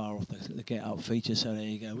 we ain't far off the Get Up feature, so there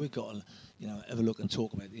you go. We've got to, you know, have a look and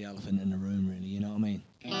talk about the elephant in the room, really, you know what I mean?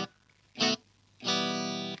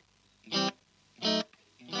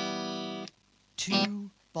 To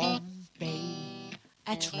Bombay,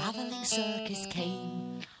 a travelling circus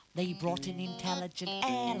came. They brought an intelligent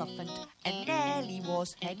elephant, and Nellie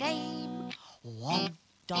was her name. One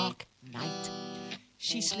dark night,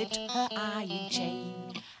 she slipped her iron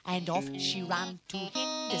chain, and off she ran to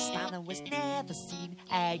Hindustan and was never seen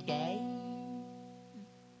again.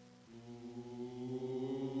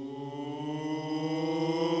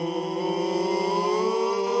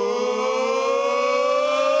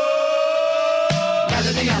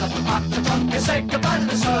 The elephant packed the trunk and said goodbye to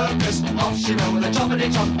the circus. Off she went with a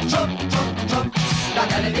trumpety trump, trump, trump, trump. Now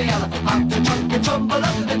Nellie the elephant packed the trunk and trumbled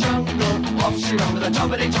up to the jungle. Off she went with a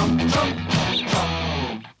trumpety trump, trump, trump,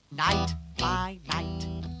 trump. Night by night,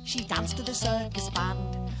 she danced to the circus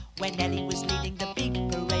band. When Nellie was leading the big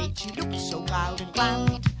parade, she looked so proud and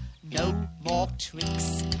grand. No more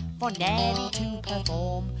tricks for Nellie to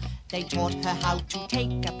perform. They taught her how to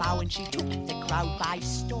take a bow, and she took the crowd by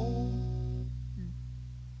storm.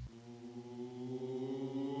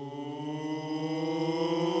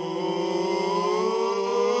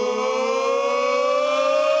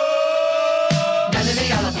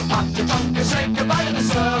 Packed the trunk and said goodbye to the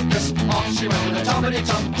circus. Off she went with a trumpety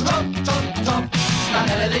trump, trump, trump, trump. Now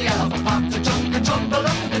Nellie the elephant packed the trunk and trumbled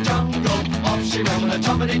up in the jungle. Off she went with a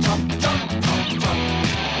trumpety trump, trump, trump, trump.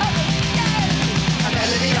 Now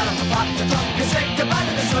Nellie the elephant packed the trunk and said goodbye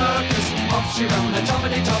to the circus. Off she went with a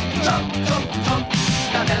trumpety trump, trump, trump, trump.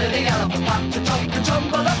 Now Nellie the elephant packed the trunk and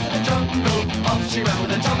trumbled up in the jungle. Off she went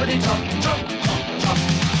with a trumpety trump, trump, trump, trump.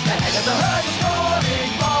 The head of the herd is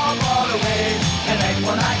roaring far, far away. And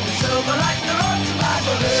everyone like the silver like the road to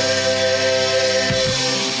Mandalay.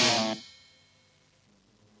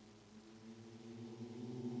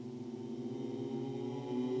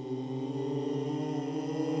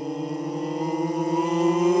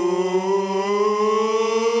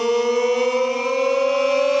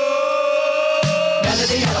 Nellie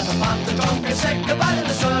the elephant packed the trunk and said goodbye to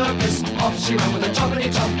the circus. Off she went with a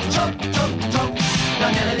trumpety trump, trump, trump, trump. Now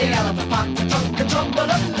Nellie the elephant packed the trunk and trumbled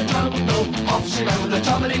up to the jungle. Off she went with a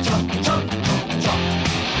trumpety trump, trump, trump, trump.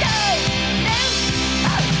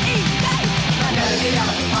 Now Nellie the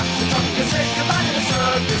elephant packed the trunk and said goodbye to the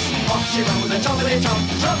circus. Off she went with a trumpety trump,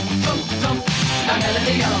 trump, trump, trump. Now Nellie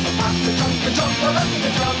the elephant packed the trunk and trumbled up to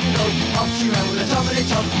the jungle. Off she went with a trumpety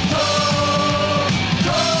trump, trump,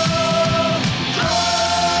 trump, trump.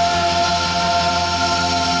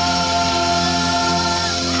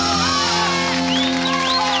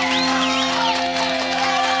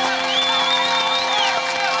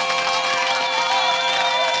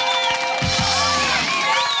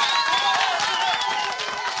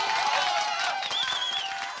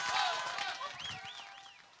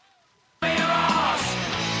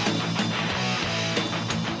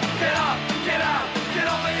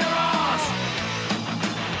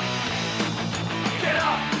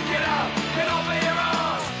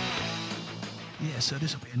 So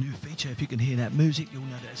this will be a new feature. If you can hear that music, you'll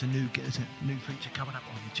know that there's a new feature coming up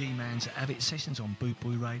on your G-Man's Avid Sessions on Boot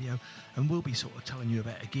Boy Radio, and we'll be sort of telling you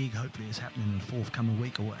about a gig. Hopefully it's happening in the forthcoming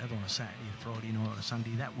week or whatever, on a Saturday, Friday night or a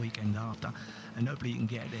Sunday, that weekend after, and hopefully you can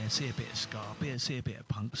get out there, see a bit of ska, see a bit of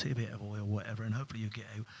punk, see a bit of oil, whatever, and hopefully you get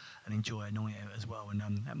out and enjoy a night out as well. And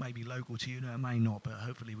that may be local to you, no, it may not, but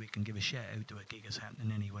hopefully we can give a shout out to a gig that's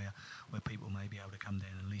happening anywhere where people may be able to come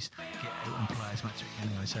down and at least get out and play as much as we can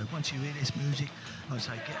anyway. So once you hear this music, like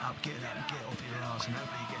I say, get up and get off your arse, and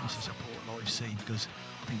hopefully you get into support live scene, because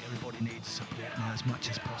I think everybody needs support now as much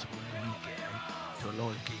as possible when you get out to a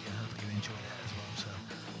live gig, and hopefully you enjoy that as well. So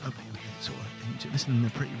hopefully you can sort of listening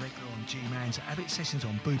to pretty regular on G-Man's Avid Sessions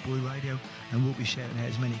on Boot Boy Radio, and we'll be shouting out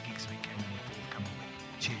as many gigs as we can in the forthcoming week.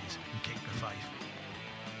 Cheers and keep the faith.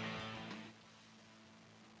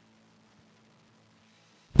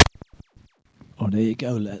 Oh, there you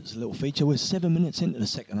go. That's a little feature. We're 7 minutes into the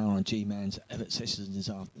second hour on G-Man's Everett Sessions this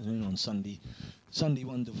afternoon on Sunday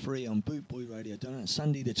 1 to 3 on Bootboy Radio. Don't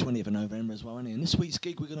Sunday the 20th of November as well. And this week's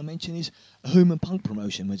gig we're going to mention is a Human Punk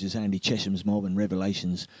promotion, which is Andy Chesham's mob and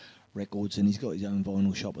Revelations Records, and he's got his own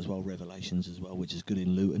vinyl shop as well, Revelations as well, which is good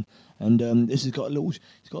in Luton. And this has got a little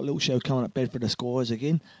show coming up Bedford Esquires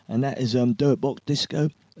again, and that is Dirtbox Disco,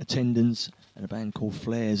 Attendance, and a band called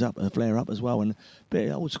Flare Up as well, and a bit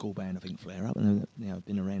of old school band, I think, Flare Up, and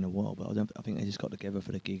been around a while, but I think they just got together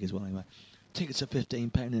for the gig as well. Anyway, tickets are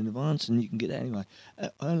 £15 in advance, and you can get that anyway.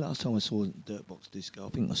 Last time I saw Dirtbox Disco, I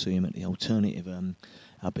think I saw him at the Alternative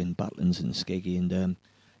up in Butlins and Skeggy, and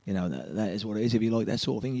that is what it is. If you like that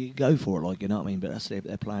sort of thing, you can go for it, like, you know what I mean? But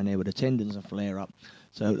they're playing there with Attendance and Flare Up.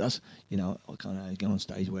 So that's, I kind of go on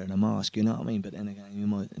stage wearing a mask, you know what I mean? But then again,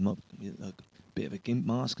 it might be like a bit of a gimp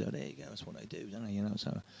mask. So there you go, that's what they do, don't they?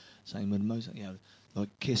 So same with most, like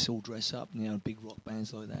Kiss all dress up, big rock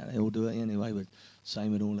bands like that, they all do it anyway. But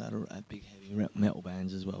same with all that big heavy metal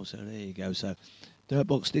bands as well. So there you go. So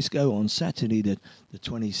Dirtbox Disco on Saturday the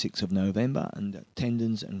 26th of November, and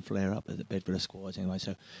Attendance and Flare Up at the Bedford Esquires anyway.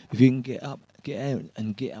 So if you can get out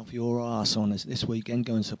and get off your arse on this weekend,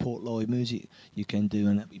 go and support live music, you can do,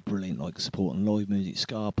 and that'd be brilliant, like supporting live music,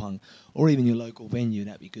 ska punk, or even your local venue.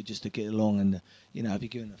 That'd be good just to get along, and if you're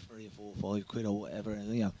giving a £3 or £4 or £5 or whatever,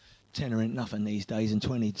 £10 ain't nothing these days, and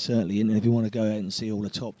 20 certainly. And if you want to go out and see all the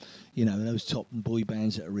top, those top boy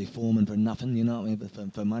bands that are reforming for nothing, you know what I mean, but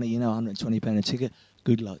for money, £120 a ticket.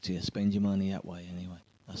 Good luck to you. Spend your money that way anyway.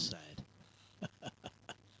 That's sad.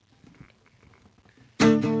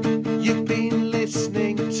 You've been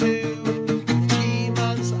listening to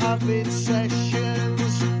G-Man's Avid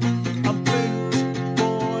Sessions on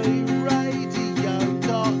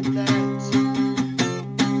BootboyRadio.net.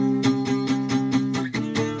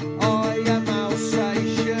 I am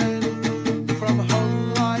Alsatian from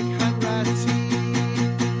Hung Like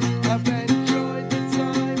Hanratty. I've enjoyed the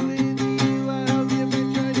time with you. I hope you've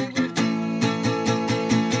enjoyed it with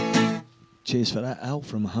me. Cheers for that, Al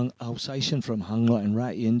from Alsatian from Hung Like and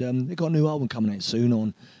Ratty, and they've got a new album coming out soon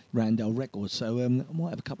on Randall Records, so I might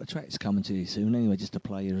have a couple of tracks coming to you soon anyway, just to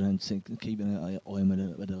play around, keeping an eye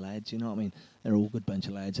with the lads, you know what I mean? They're all a good bunch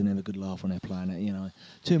of lads and they have a good laugh when they're playing it,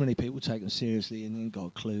 Too many people take them seriously and ain't got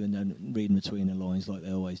a clue and don't read between the lines like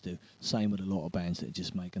they always do. Same with a lot of bands that are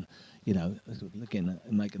just making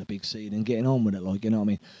a big scene and getting on with it, like, you know what I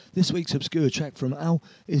mean? This week's obscure track from Al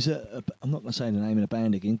is I'm not going to say the name of the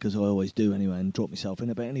band again because I always do anyway and drop myself in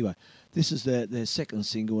it, but anyway, this is their second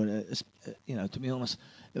single, and to be honest,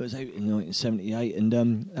 it was out in 1978, and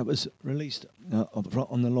that was released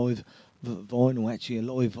on the live vinyl, actually a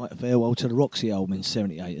live farewell to the Roxy album in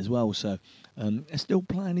 78 as well. So they're still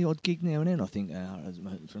playing the odd gig now and then, I think,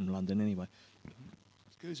 from London anyway.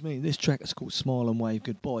 Excuse me, this track is called Smile and Wave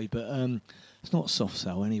Goodbye, but it's not soft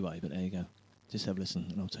cell anyway, but there you go. Just have a listen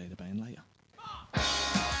and I'll tell you the band later.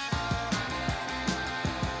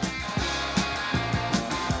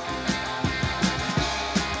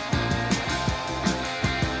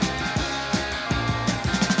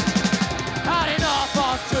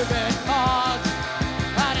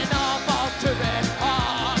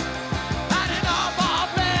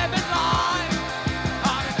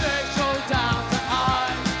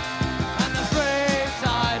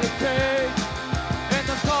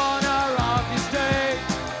 Corner of your state,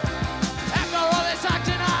 echo all this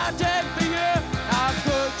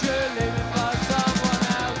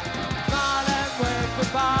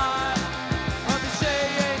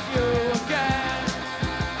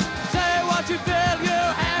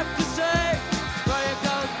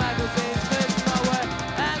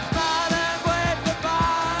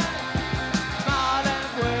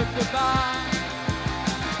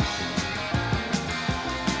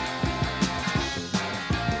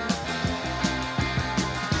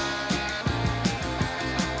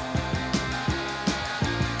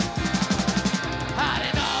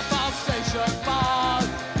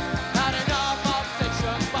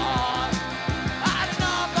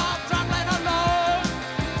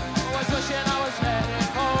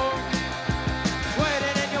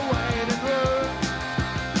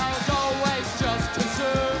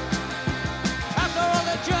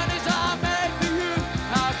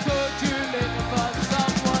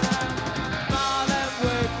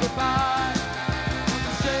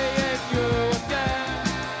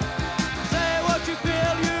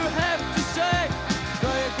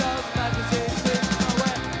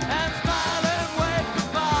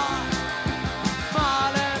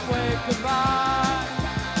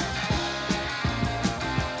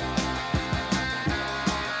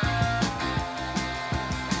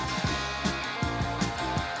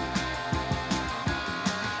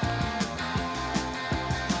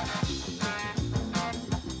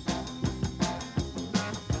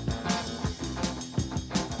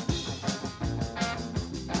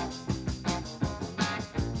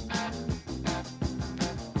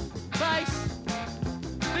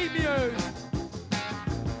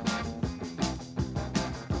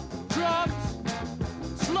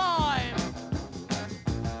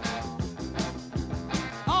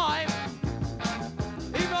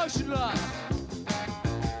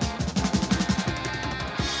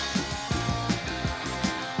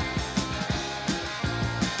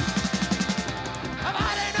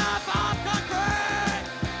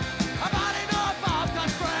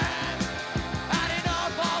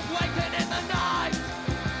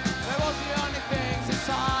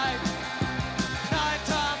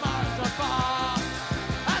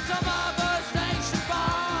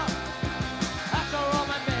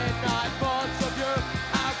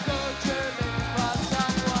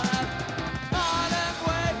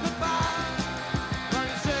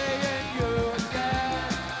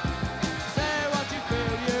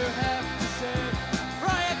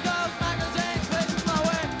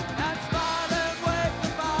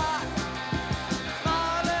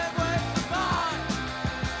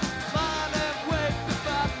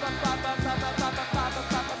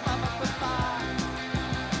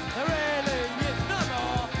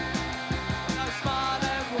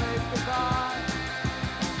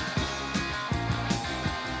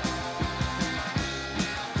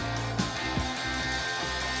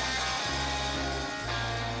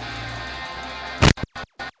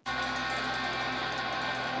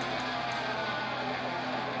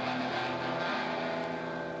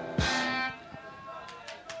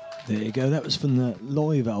There you go, that was from the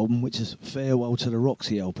live album, which is Farewell to the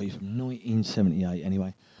Roxy LP from 1978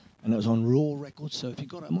 anyway. And it was on Raw Records, so if you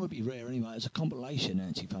got it, it might be rare anyway. It's a compilation,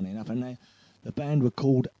 actually, funny enough. And the band were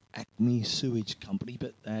called Acme Sewage Company,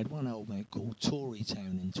 but they had one album called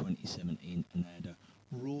Torytown in 2017, and they had a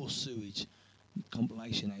Raw Sewage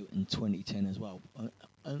compilation out in 2010 as well.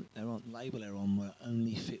 Their label they're on were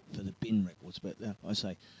Only Fit for the Bin Records, but I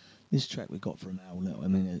say, this track we got from Al Little, I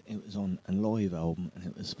mean, it was on a live album, and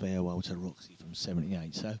it was Farewell to Roxy from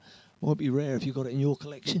 78. So, might be rare if you got it in your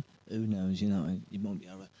collection. Who knows, you know, you might be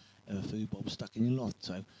able to have a few bobs stuck in your loft.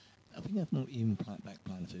 So, I think I might even playing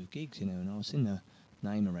a few gigs, you know, and I've seen the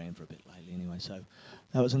name around for a bit lately anyway. So,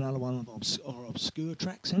 that was another one of our obscure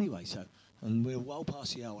tracks anyway. So, and we're well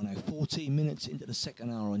past the hour now, 14 minutes into the second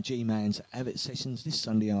hour on G-Man's Avid Sessions this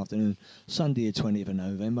Sunday afternoon, Sunday the 20th of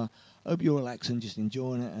November. Hope you're relaxing, just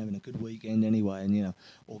enjoying it, having a good weekend anyway, and, you know,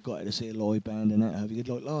 or got to see a live band and that. Hope you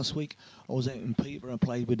good. Like last week, I was out in Peterborough and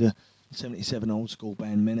played with the 77 old school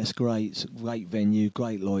band Menace. Great venue,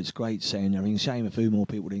 great lights, great sound. I mean, shame a few more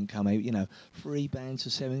people didn't come out. You know, 3 bands for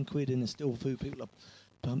 £7, and there's still a few people.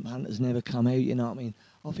 Pump Hunters never come out, you know what I mean?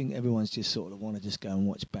 I think everyone's just sort of want to just go and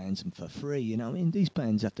watch bands and for free, you know what I mean? These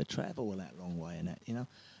bands have to travel that long way and that, you know,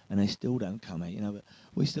 and they still don't come out, you know, but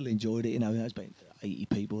we still enjoyed it, you know. There's about 80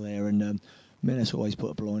 people there, and Menace always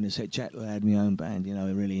put a blind and said, Jack had my own band, you know,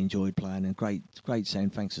 I really enjoyed playing, and great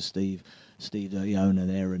sound, thanks to Steve, the owner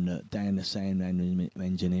there, and Dan, the sound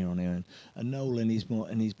engineer on there, and Noel and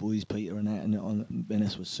his boys, Peter and that, and on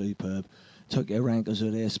Menace was superb. Tokyo Rankers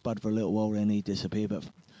were there, Spud for a little while, then he disappeared, but,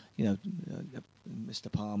 you know,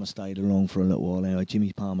 Mr. Palmer stayed along for a little while anyway.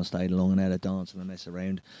 Jimmy Palmer stayed along and had a dance and a mess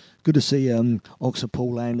around. Good to see Oxford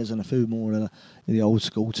Paul Landers and a few more of the old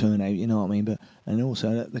school turnout, you know what I mean? But and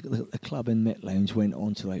also the club in Met Lounge went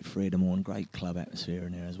on to like 3 in the morning. Great club atmosphere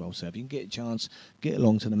in there as well. So if you can get a chance, get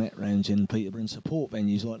along to the Met Lounge in Peterborough and support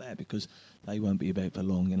venues like that, because they won't be about for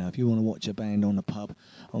long, you know. If you want to watch a band on the pub,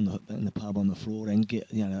 in the pub on the floor, then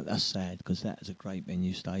get, you know, that's sad, because that is a great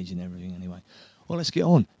venue, stage and everything anyway. Well, let's get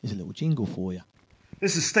on. Here's a little jingle for you.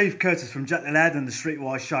 This is Steve Curtis from Jack the Lad and the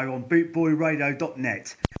Streetwise Show on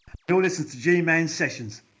bootboyradio.net. You're listening to G-Man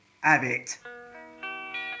Sessions. Have it.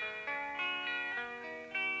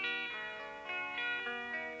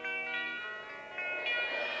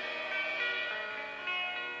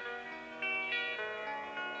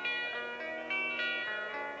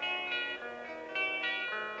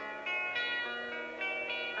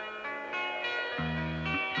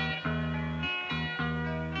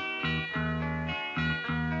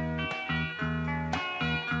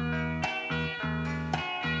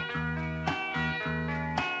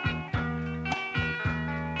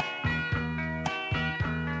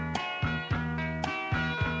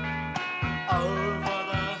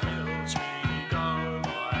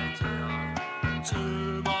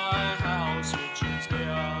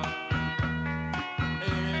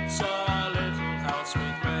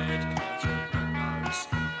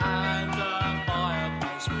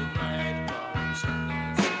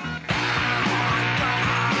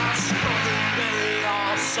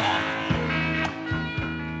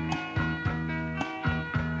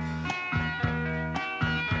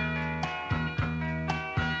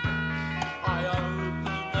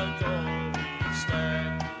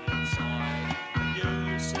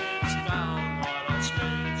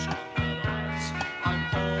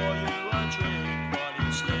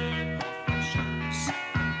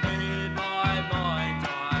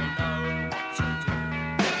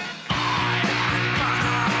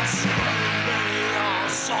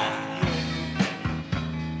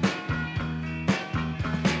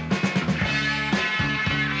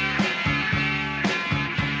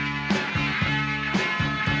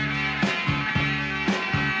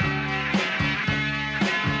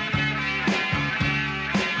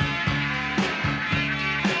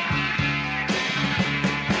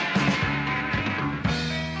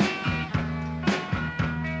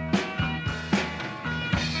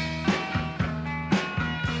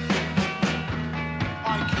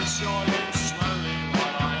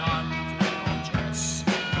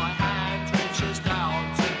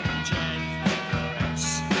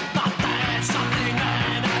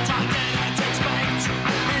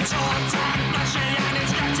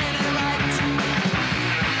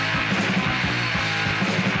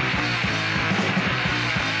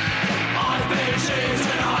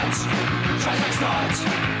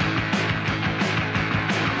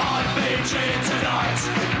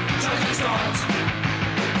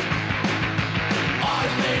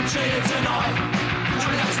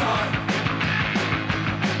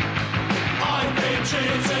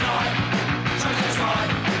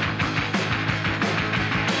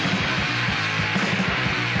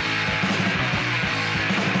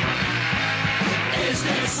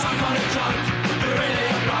 some kind of joke? You're really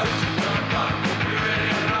a bloke. You're really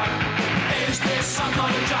a bloke. Is this some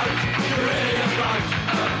kind of joke? You're really a bloke.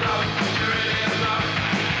 You're really a bloke.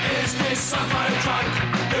 Is this some kind of joke?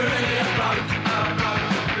 You're really a bloke.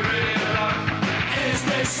 You're really a bloke. Is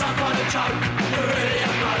this some kind of joke? You're really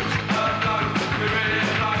a bloke. You're really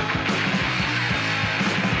a bloke.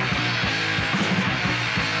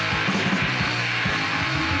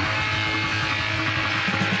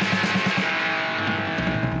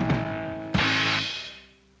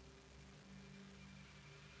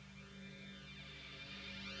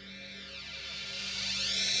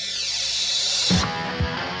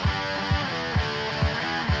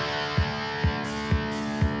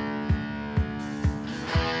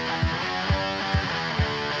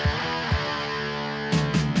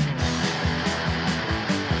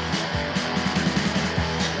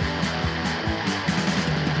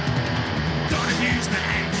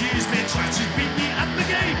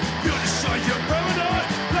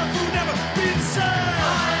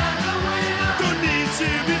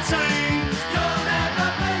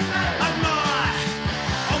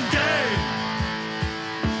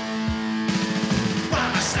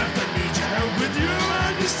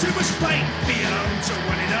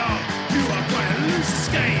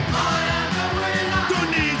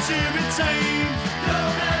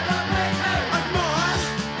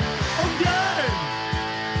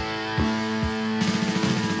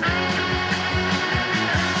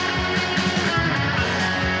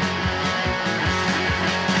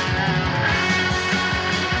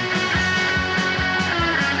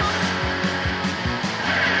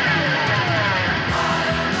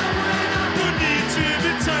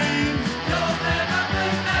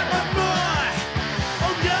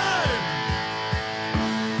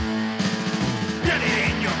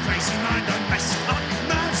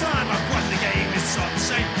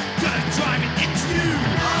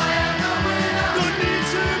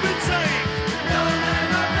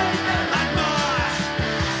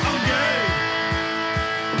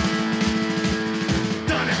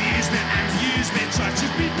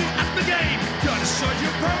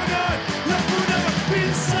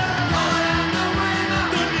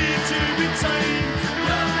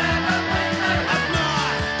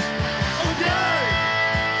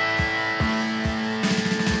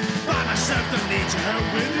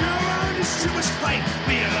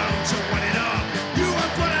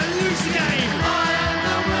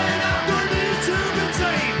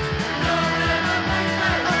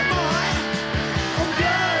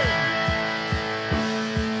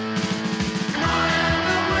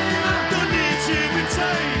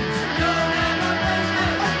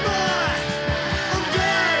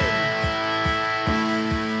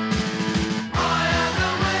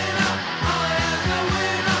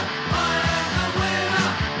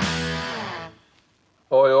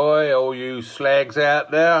 Slags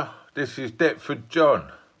out there, this is Deptford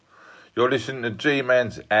John. You're listening to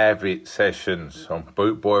G-Man's Avid Sessions on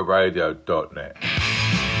bootboyradio.net. Done.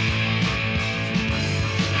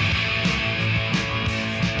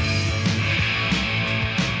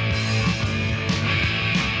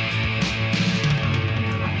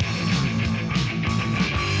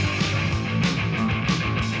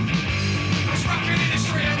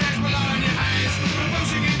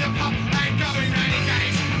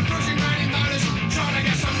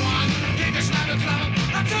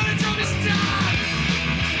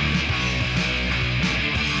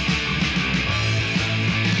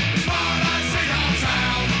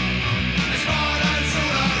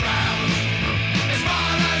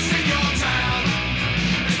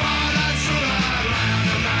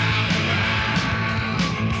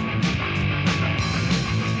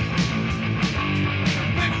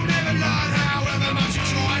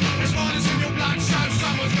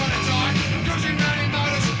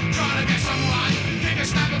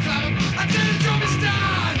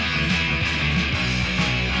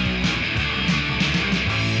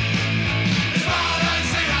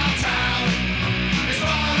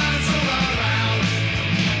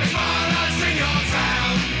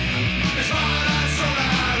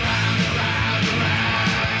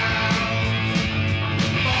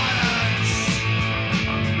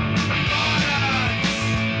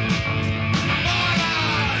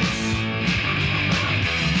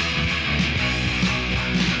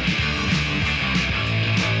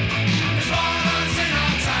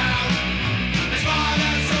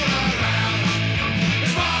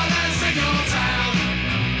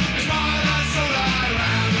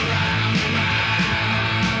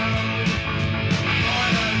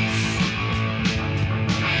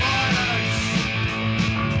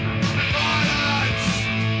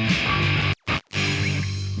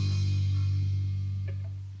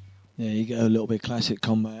 Yeah, you get a little bit classic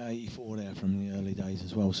Combat 84 there from the early days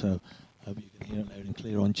as well, so hope you can hear it loud and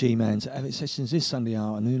clear on G-Man's Avid Sessions this Sunday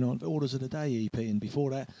afternoon on Orders of the Day EP, and before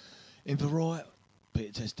that, in Variety,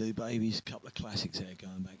 Peter Test Do Babies, a couple of classics there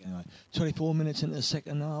going back anyway. 24 minutes into the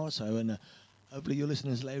second hour, so, and hopefully you're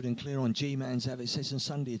listening as loud and clear on G-Man's Avid Sessions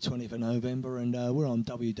Sunday, 20th of November, and we're on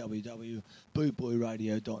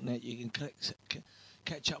www.bootboyradio.net. You can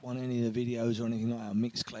catch up on any of the videos or anything like that,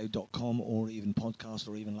 mixcloud.com, or even podcast,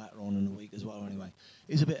 or even later on in the week as well. Anyway,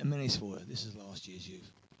 here's a bit of Menace for you. This is Last Year's Youth.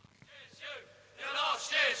 Your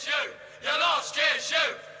last year's youth, your last year's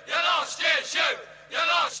youth, your last year's youth, your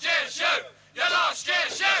last year's youth, your last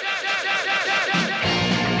year's youth. Don't you know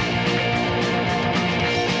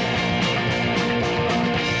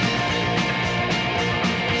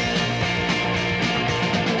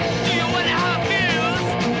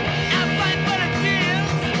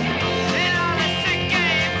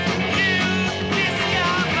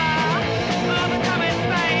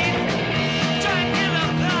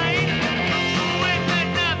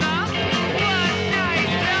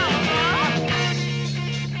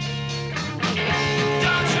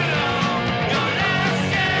your last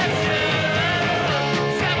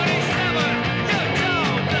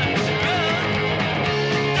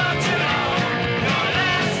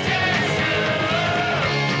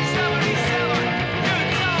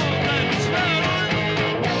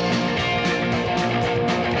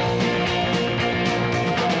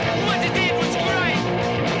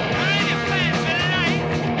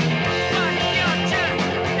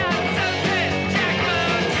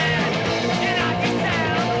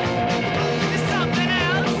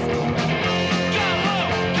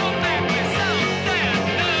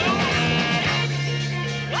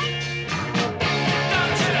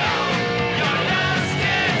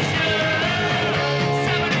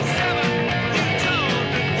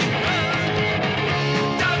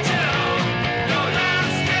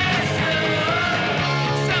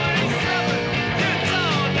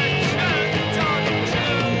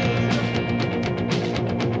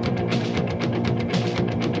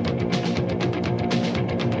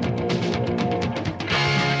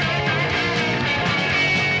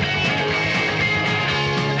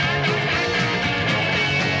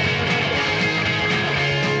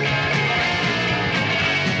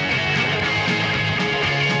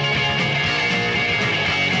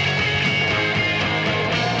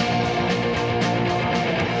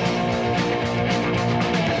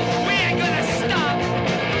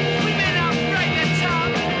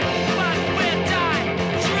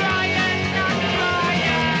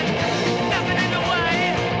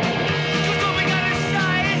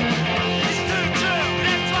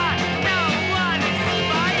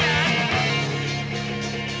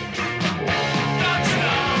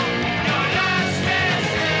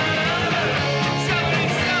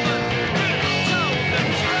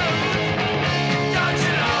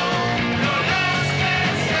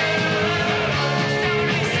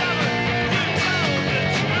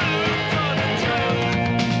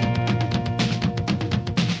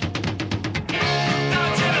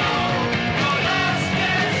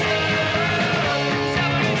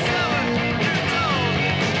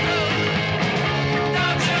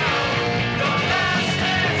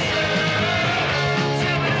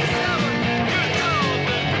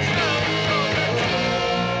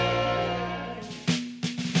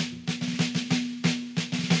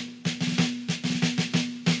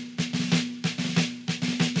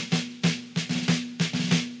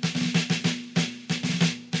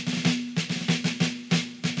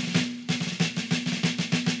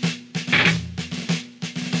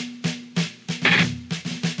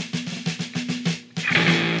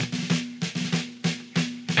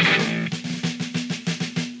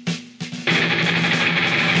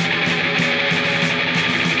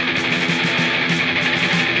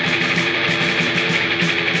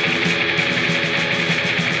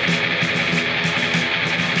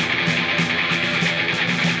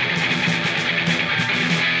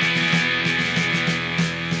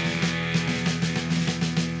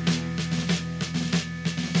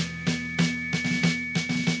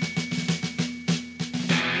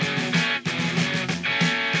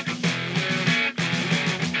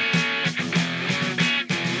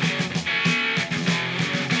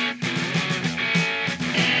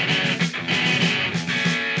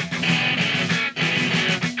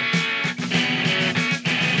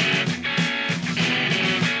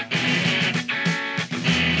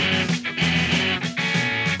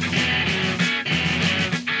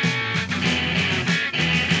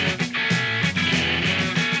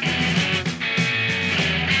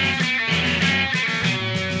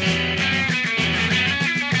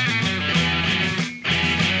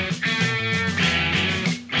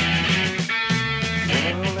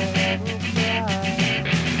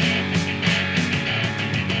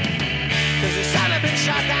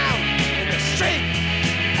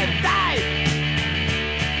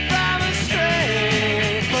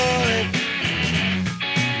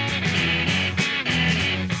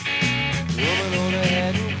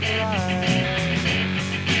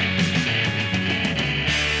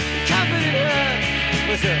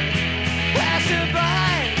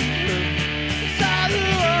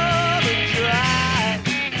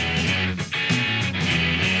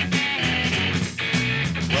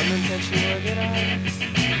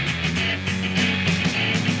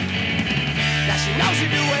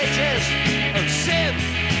curse of sin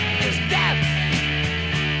is death.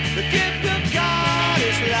 The gift of God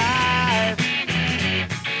is life.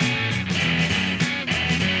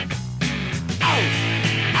 Oh,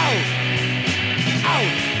 oh, oh,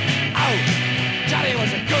 oh. Johnny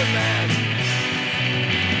was a good man.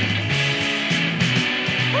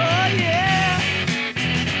 Oh, yeah.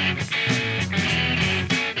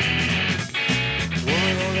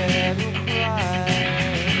 Woman, don't let him cry.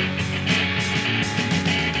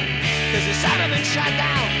 'Cause his son had been shot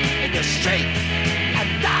down in the street and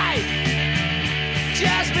died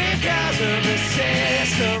just because of the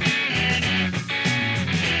system.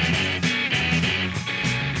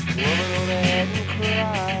 Woman, don't let him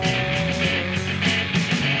cry.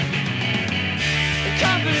 And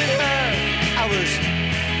comforted her, I was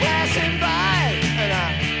passing by, and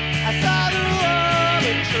I saw the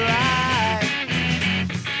woman cry.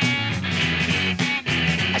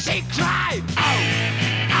 And she cried, oh,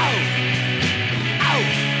 oh, oh,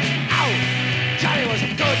 oh. Johnny was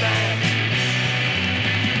a good man.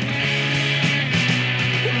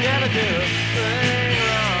 Yeah.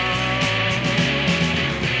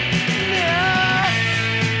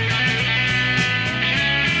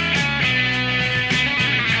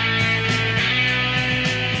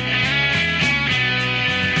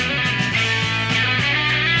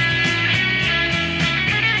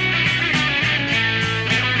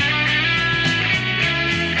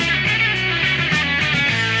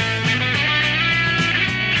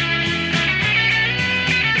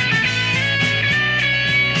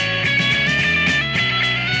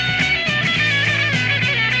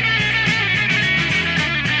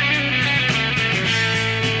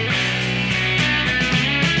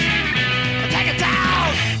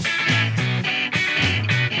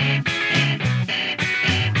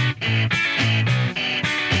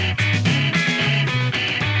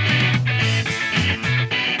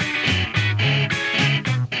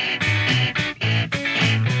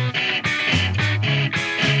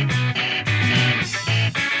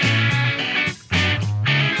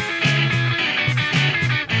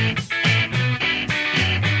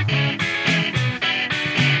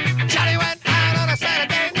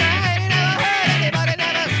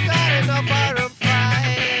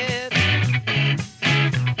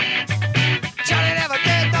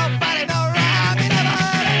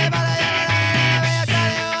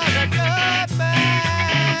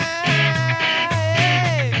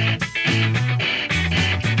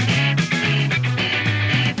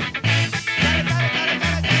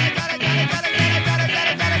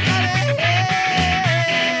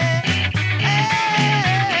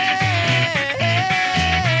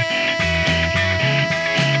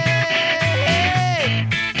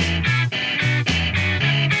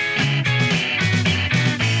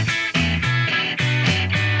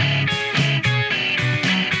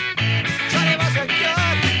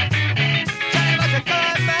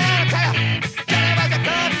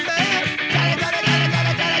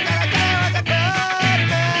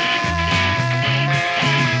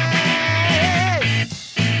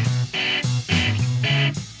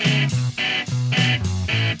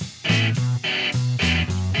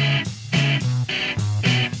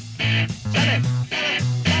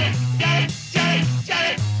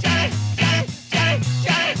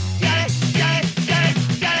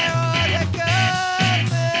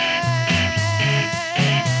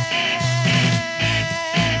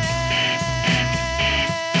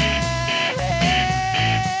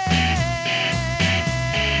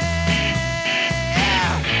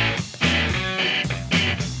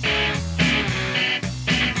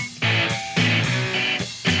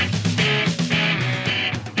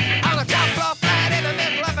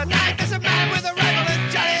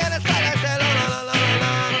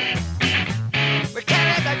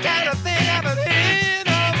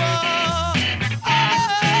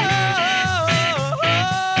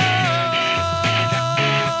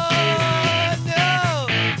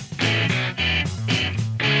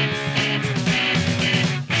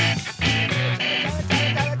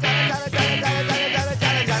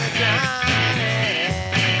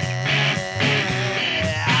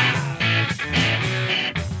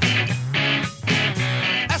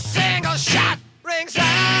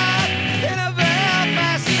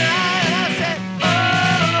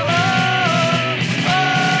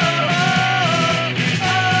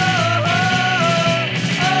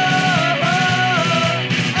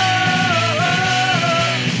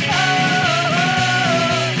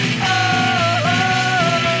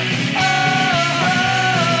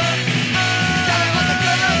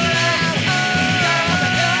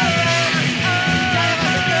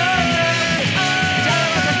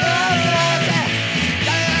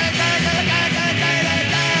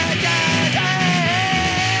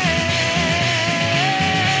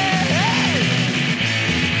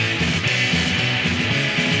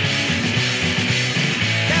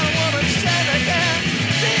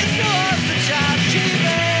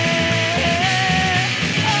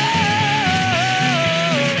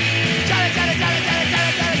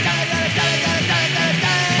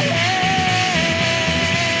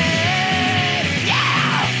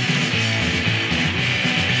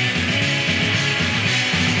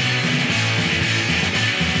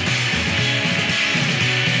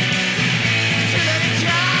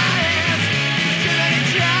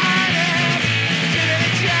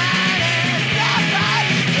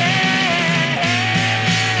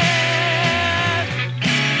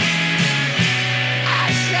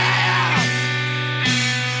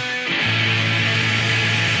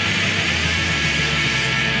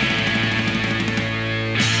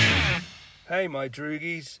 Hey, my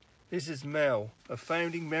droogies, this is Mel, a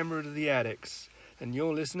founding member of the Addicts, and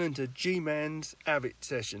you're listening to G-Man's Avid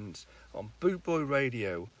Sessions on Bootboy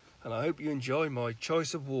Radio, and I hope you enjoy my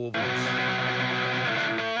choice of warbles.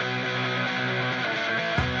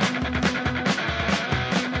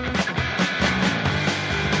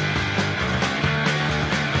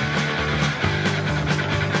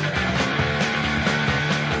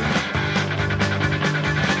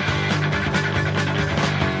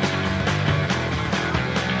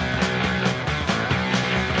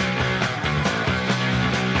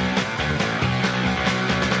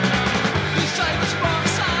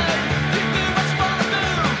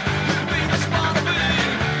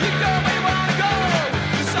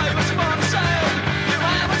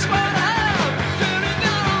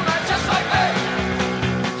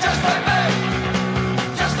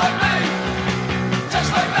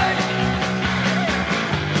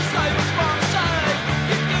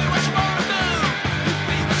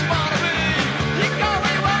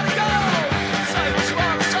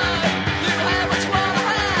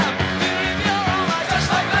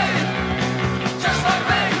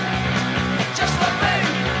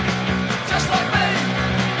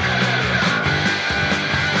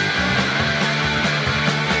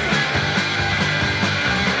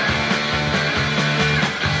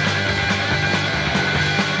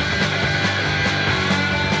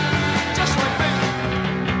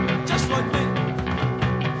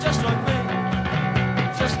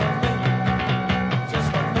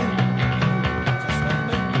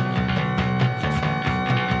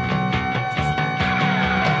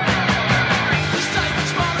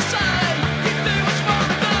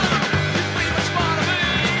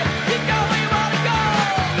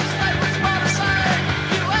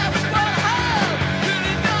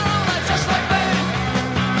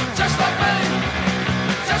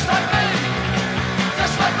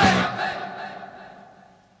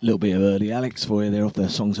 Little bit of early Alex for you there off the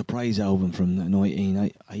Songs of Praise album from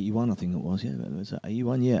 1981, I think it was. Yeah, was it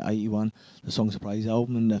 81? Yeah, 81. The Songs of Praise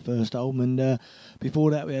album and their first album. And before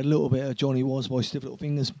that, we had a little bit of Johnny Was by Stiff Little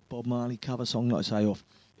Fingers, Bob Marley cover song, like I say, off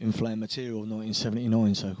Inflamed Material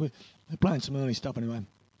 1979. So we're playing some early stuff anyway.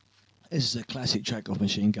 This is a classic track off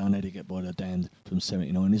Machine Gun Etiquette by The Damned from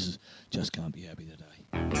 79. This is Just Can't Be Happy Today.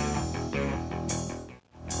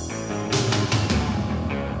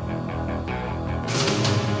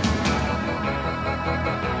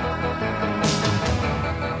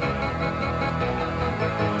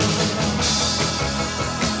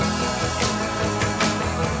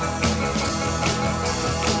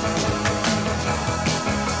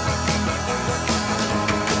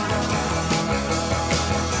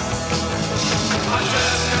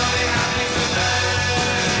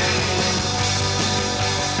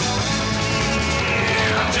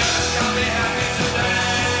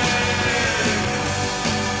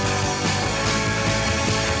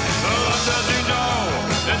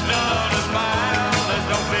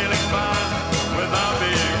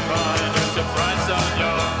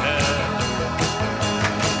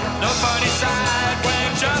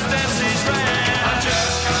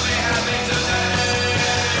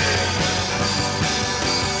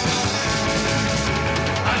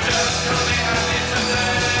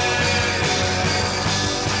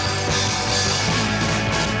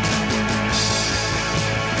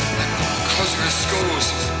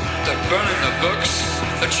 Burning the books,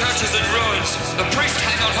 the churches in ruins, the priests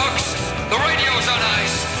hang on hooks, the radio's on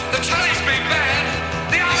ice, the telly's been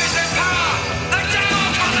banned, the army's in power, the devil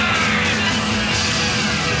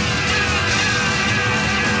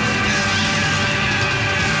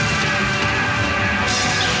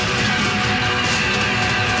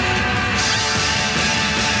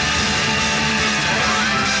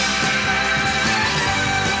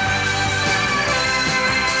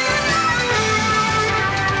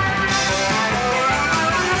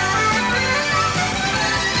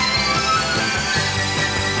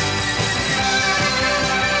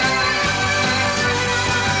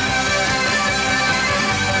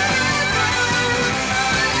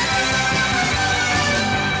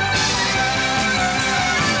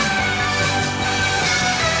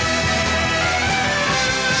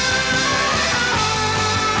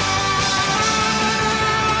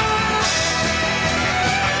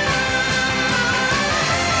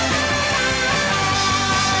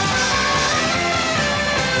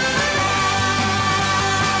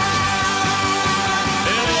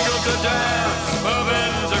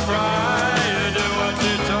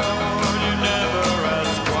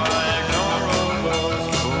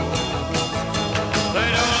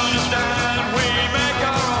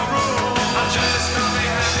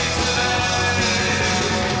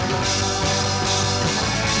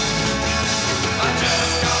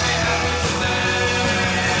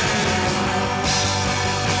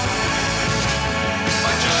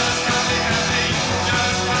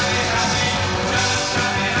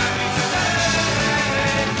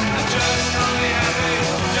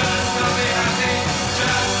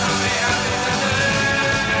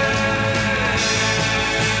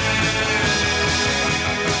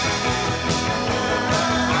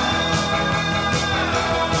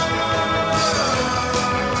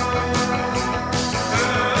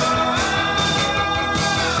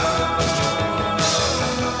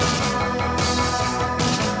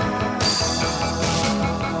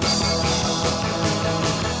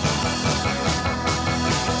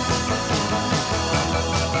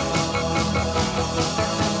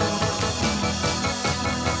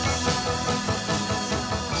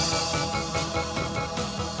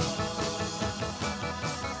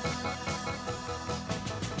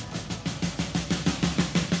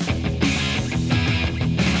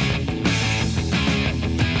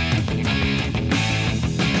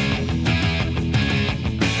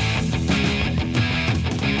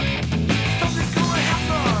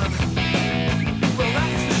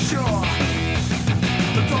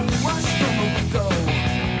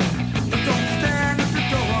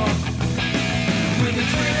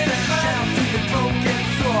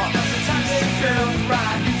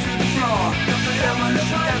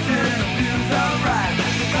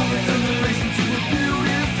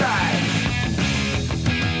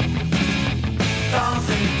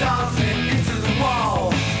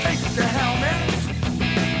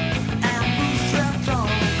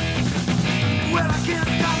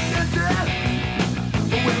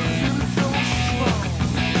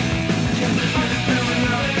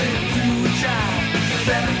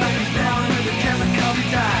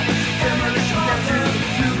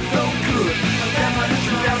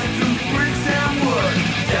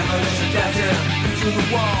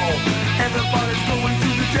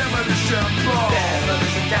demolition ball.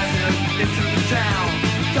 Demolition dancing into the town.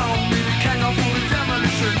 Don't need a king off for the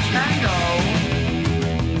demolition tango.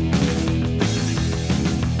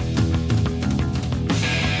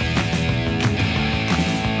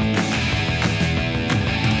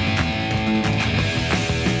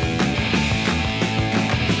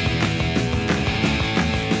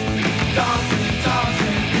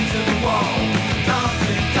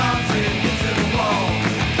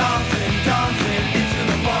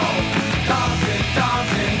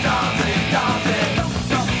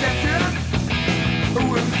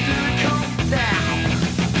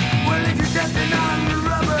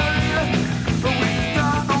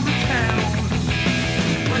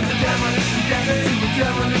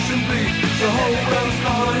 Demolition beat, the whole world's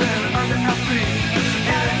falling under our feet.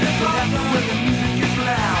 Anything will happen when the music gets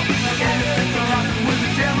loud. Anything will happen with the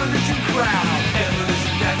demolition crowd.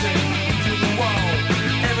 Demolition dancing into the wall.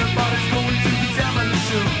 Everybody's going to the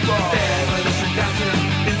demolition ball. Demolition dancing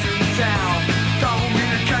into the town. Don't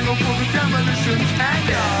need a candle for the demolition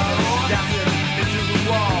tango. Dancing into the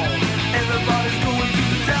wall. Everybody's going to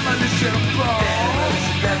the demolition ball.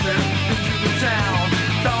 Demolition dancing into the town.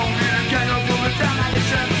 Don't need a candle for the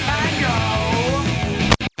demolition tango.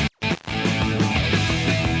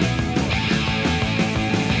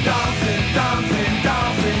 Dancing, dancing,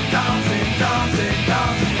 dancing, dancing, dancing,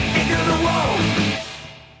 dancing into the wall.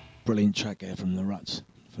 Brilliant track there from the Ruts,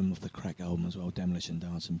 from off the Crack album as well. Demolition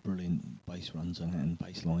Dancing, brilliant bass runs on that and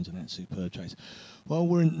bass lines on that, superb tracks. Well,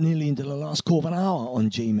 we're nearly into the last quarter of an hour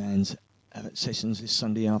on G-Man's sessions this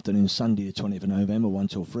Sunday afternoon, Sunday the 20th of November, 1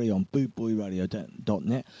 till 3 on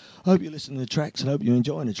bootboyradio.net. Hope you listen to the tracks and hope you're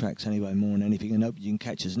enjoying the tracks anyway, more than anything, and hope you can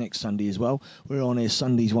catch us next Sunday as well. We're on here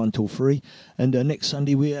Sundays 1 till 3, and next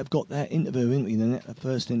Sunday we have got that interview, haven't we? The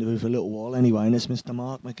first interview for a little while anyway, and that's Mr.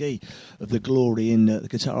 Mark McGee of The Glory, the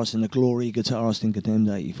guitarist in The Glory, guitarist in Condemned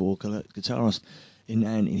 84, guitarist in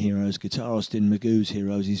Anti-Heroes, guitarist in Magoo's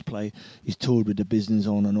Heroes. He's toured with the business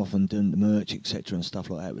on and off and done the merch, etc. and stuff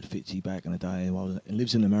like that with Fitzy back in the day. He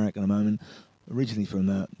lives in America at the moment, originally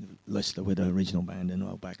from Leicester with the original band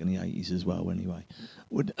and back in the 80s as well anyway,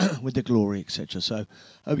 with The Glory, etc. So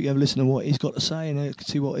hope you have a listen to what he's got to say and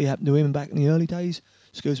see what happened to him back in the early days.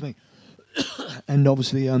 Excuse me. And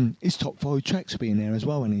obviously his top 5 tracks being there as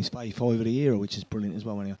well, and his 5 of the era, which is brilliant as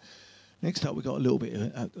well anyway. Next up, we got a little bit.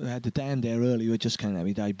 We had the Damned there earlier. Who just came out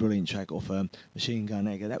every day. Brilliant track off Machine Gun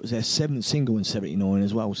Egg. That was their 7th single in '79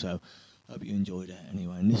 as well. So, hope you enjoyed that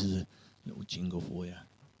anyway. And this is a little jingle for you.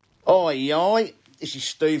 Oi, oi. This is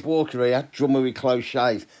Steve Walker here, drummer with Close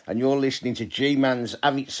Shave, and you're listening to G-Man's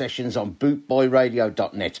Avid Sessions on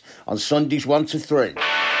bootboyradio.net on Sundays 1 to 3.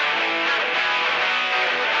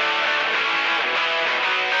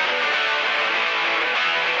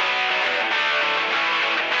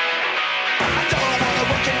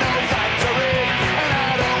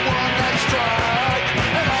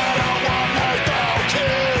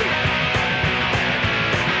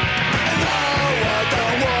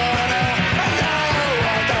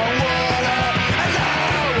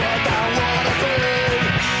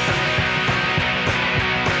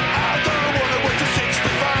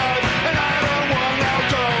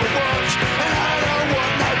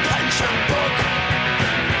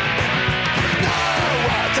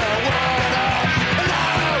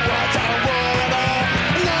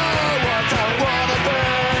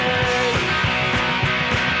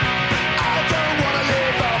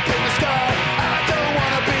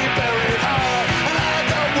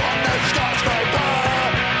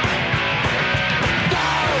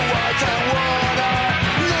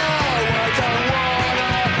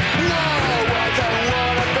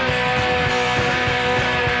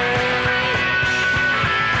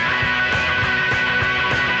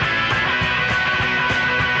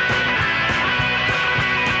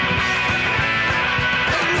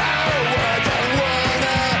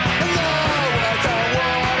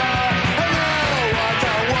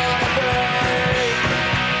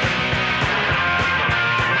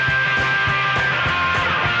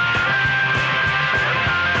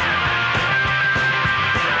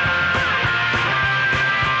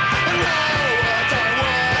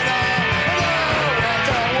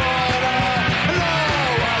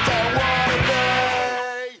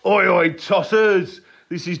 Tossers,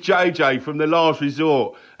 this is JJ from The Last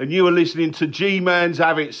Resort, and you are listening to G-Man's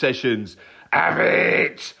Avid Sessions.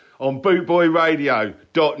 Avid! On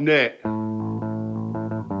bootboyradio.net.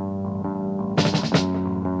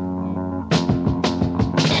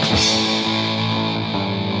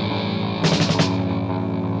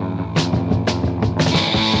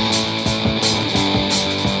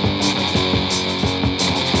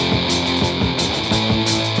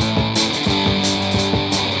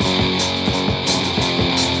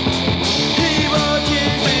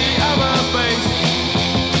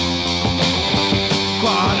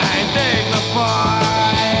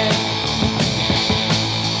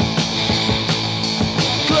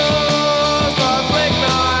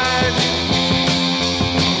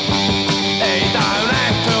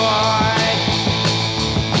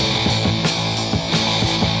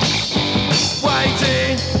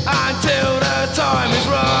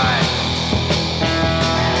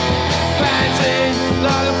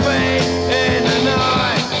 like a thief in the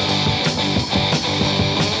night.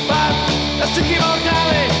 But I have to keep on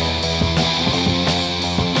going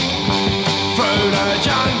through the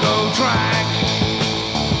jungle track.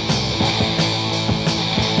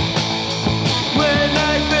 When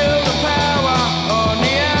they feel the power on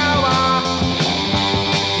the hour,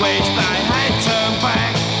 which they had turned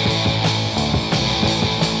back.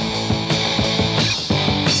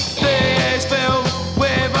 The air's filled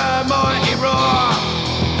with a mighty roar.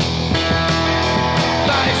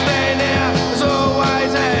 They stand there as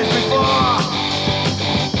always as before.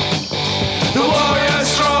 The warrior's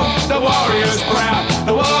strong, the warrior's proud.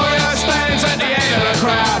 The warrior stands at the end of the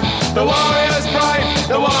crowd. The warrior's brave,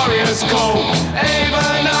 the warrior's cool.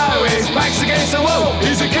 Even though his back's against the wall,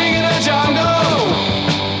 he's the king of the jungle.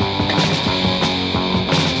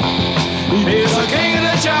 He's the king of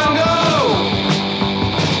the jungle.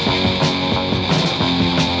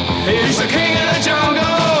 He's the king of the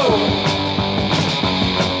jungle.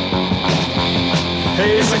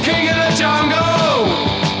 He's the king of the jungle.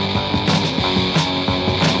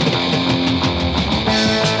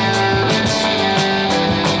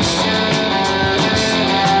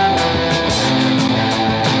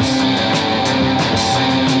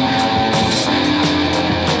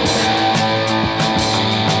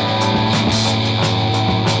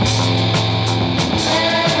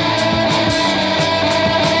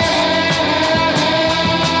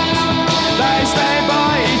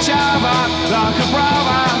 Like a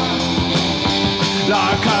brother,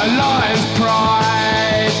 like a lion's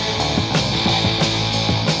pride.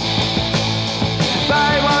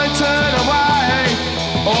 They won't turn away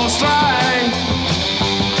or stray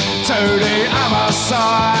to the other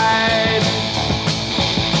side.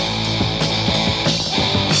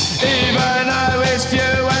 Even though it's few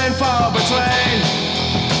and far between,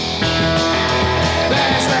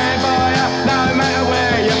 they stand by you no matter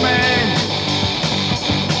where you've been.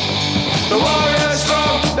 The warrior's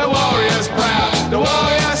strong, the warrior's proud. The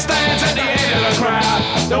warrior stands at the end of the crowd.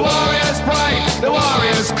 The warrior's brave, the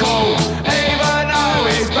warrior's cool. Even though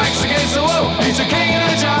his back's against the wall, he's the king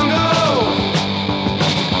of the jungle.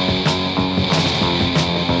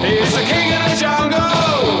 He's the king of the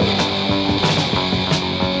jungle.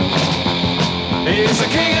 He's the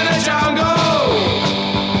king of the jungle.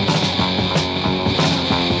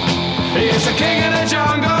 He's the king of the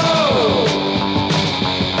jungle.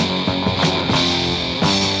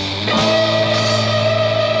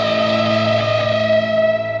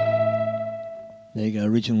 There you go,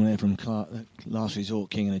 original there from Clark, Last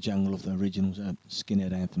Resort, King of the Jungle, off the original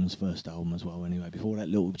Skinhead Anthems first album as well. Anyway, before that,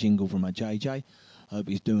 little jingle from my JJ. Hope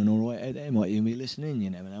he's doing all right out there. Might even be listening,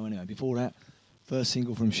 you never know. Anyway, before that, first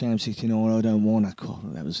single from Sham 69, I Don't Wanna.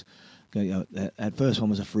 God, that was that first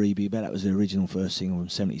one was a freebie, but that was the original first single from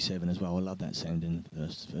 '77 as well. I love that sound in the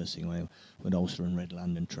first single with Ulster and Red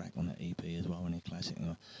London track on that EP as well, and a classic.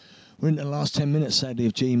 Anyway. We're in the last 10 minutes, sadly,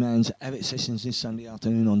 of G-Man's Avid Sessions this Sunday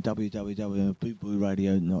afternoon on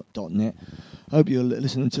www.bootboyradio.net. Hope you're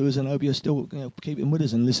listening to us and hope you're still keeping with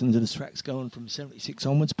us and listening to the tracks going from 76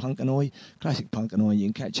 onwards, Punk and Oi, classic Punk and Oi.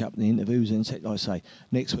 You can catch up in the interviews and like I say,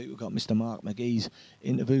 next week we've got Mr. Mark McGee's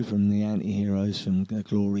interview from the Anti-Heroes from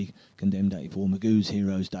Glory, Condemned 84, Magoo's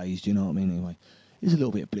Heroes Days, do you know what I mean? Anyway, here's a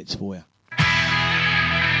little bit of Blitz for you.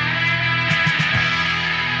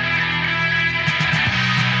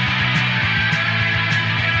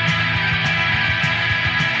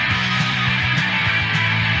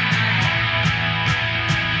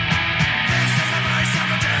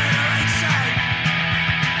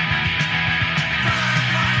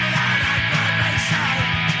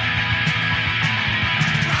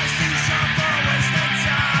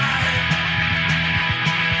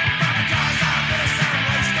 Because of this and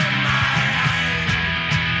wasting my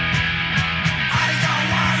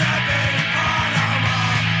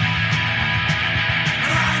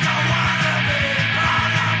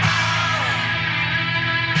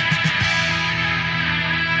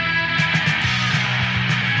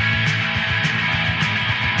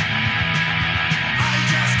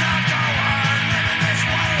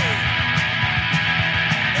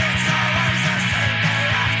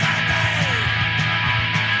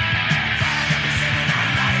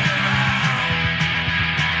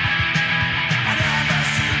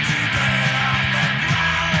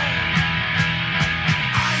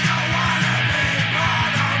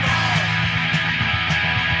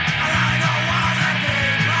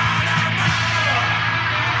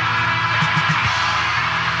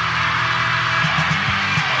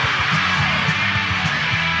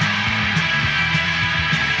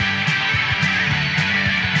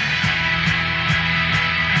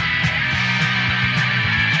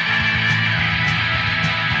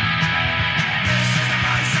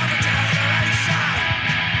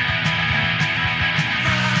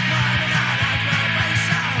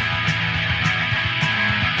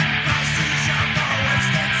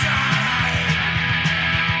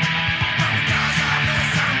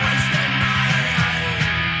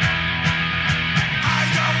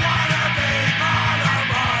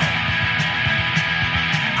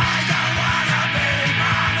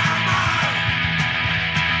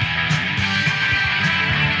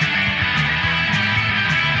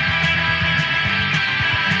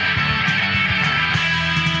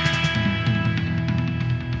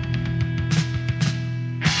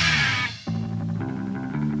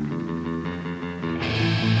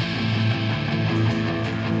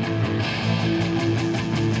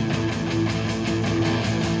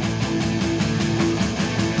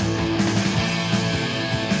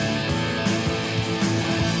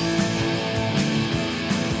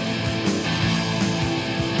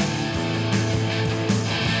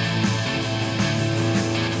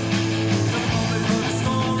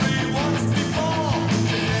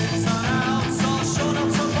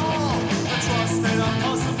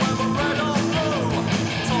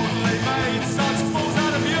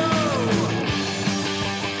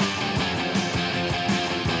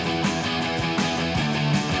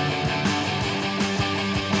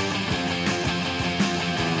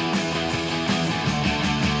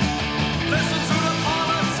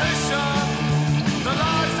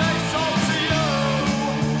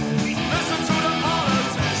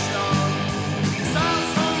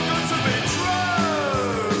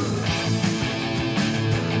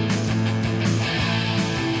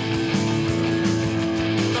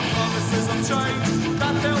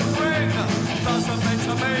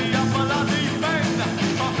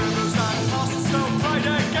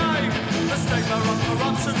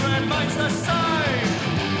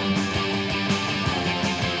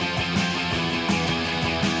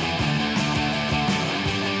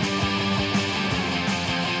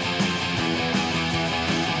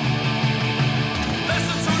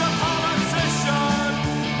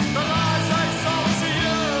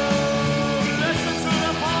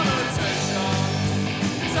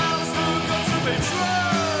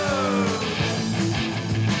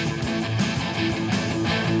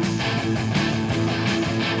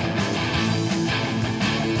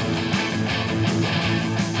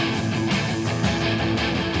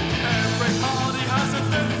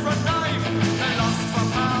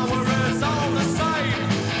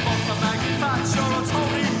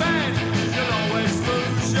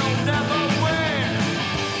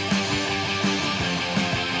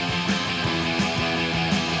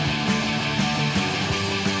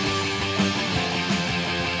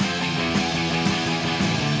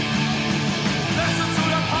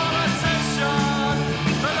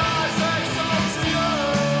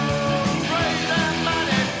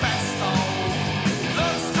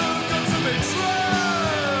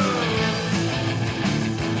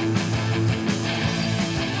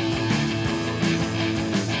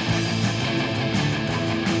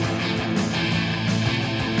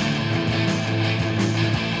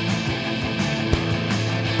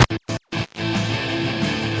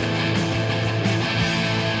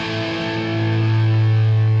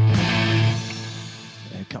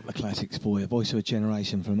couple of classics for you. Voice of a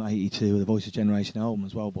Generation from 82, the Voice of a Generation album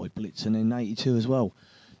as well by Blitzen in 82 as well.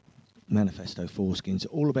 Manifesto Foreskins,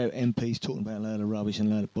 all about MPs talking about a load of rubbish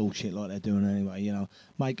and a load of bullshit like they're doing anyway, you know,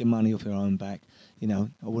 making money off your own back. You know,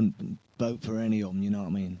 I wouldn't vote for any of them, you know what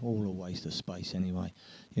I mean? All a waste of space anyway,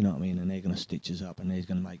 you know what I mean? And they're going to stitch us up and they're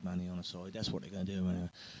going to make money on the side. That's what they're going to do anyway.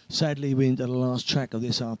 Sadly, we're into the last track of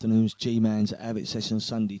this afternoon's G-Man's Avid Session,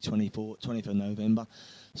 Sunday 20th of November.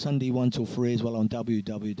 Sunday 1 till 3 as well on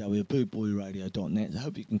www.bootboyradio.net. I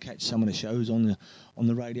hope you can catch some of the shows on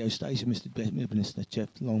the radio station, Mr. Jeff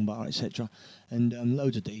Longbar, etc. And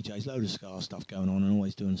loads of DJs, loads of ska stuff going on, and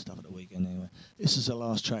always doing stuff at the weekend anyway. This is the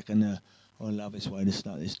last track, and I love this way this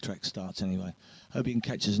track starts anyway. Hope you can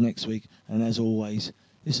catch us next week, and as always,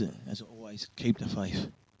 keep the faith.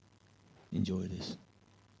 Enjoy this.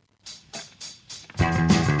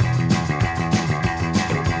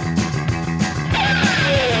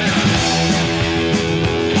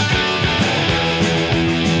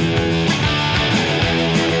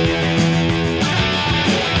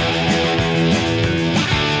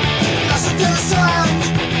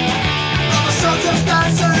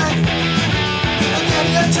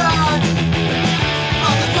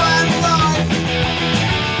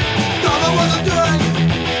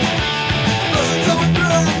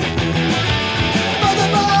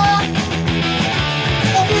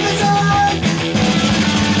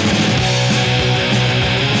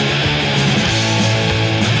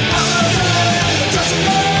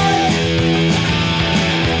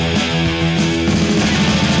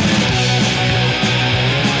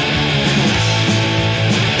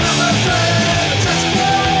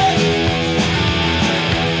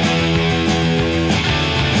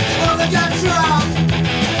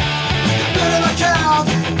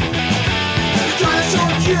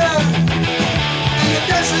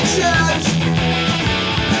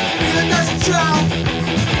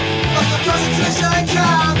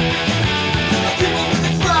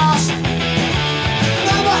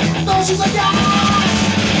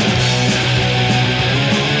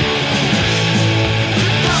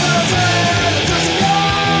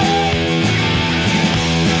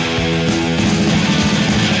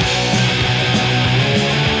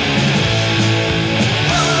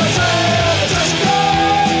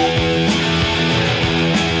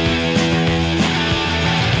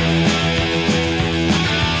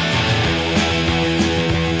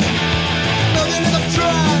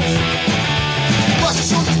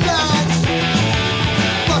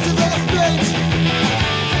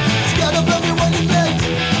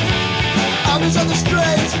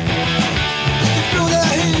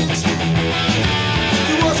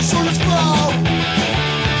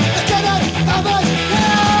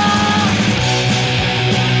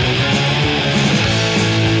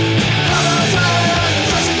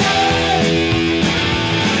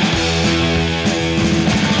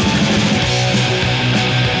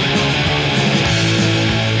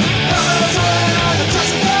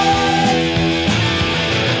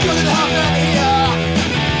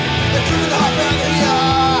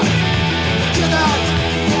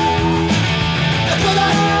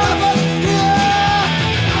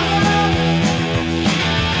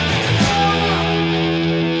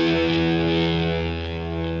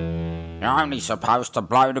 Supposed to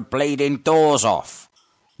blow the bleeding doors off.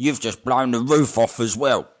 You've just blown the roof off as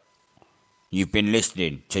well. You've been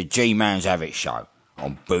listening to G-Man's Avid Show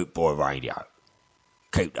on Bootboy Radio.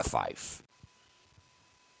 Keep the faith.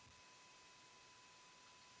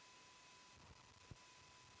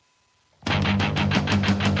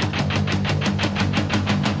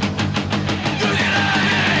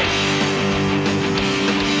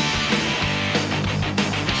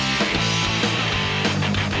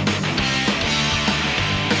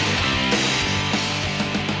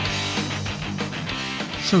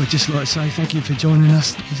 So we'd just like to say thank you for joining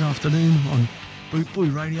us this afternoon on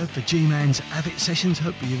Bootboy Radio for G-Man's Avid Sessions.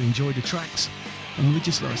 Hope you've enjoyed the tracks. And we'd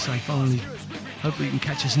just like to say finally, hopefully you can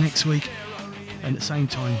catch us next week. And at the same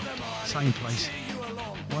time, same place,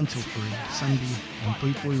 1 till 3, Sunday on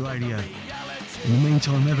Bootboy Radio. In the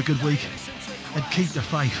meantime, have a good week and keep the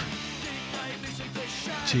faith.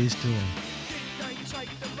 Cheers to all.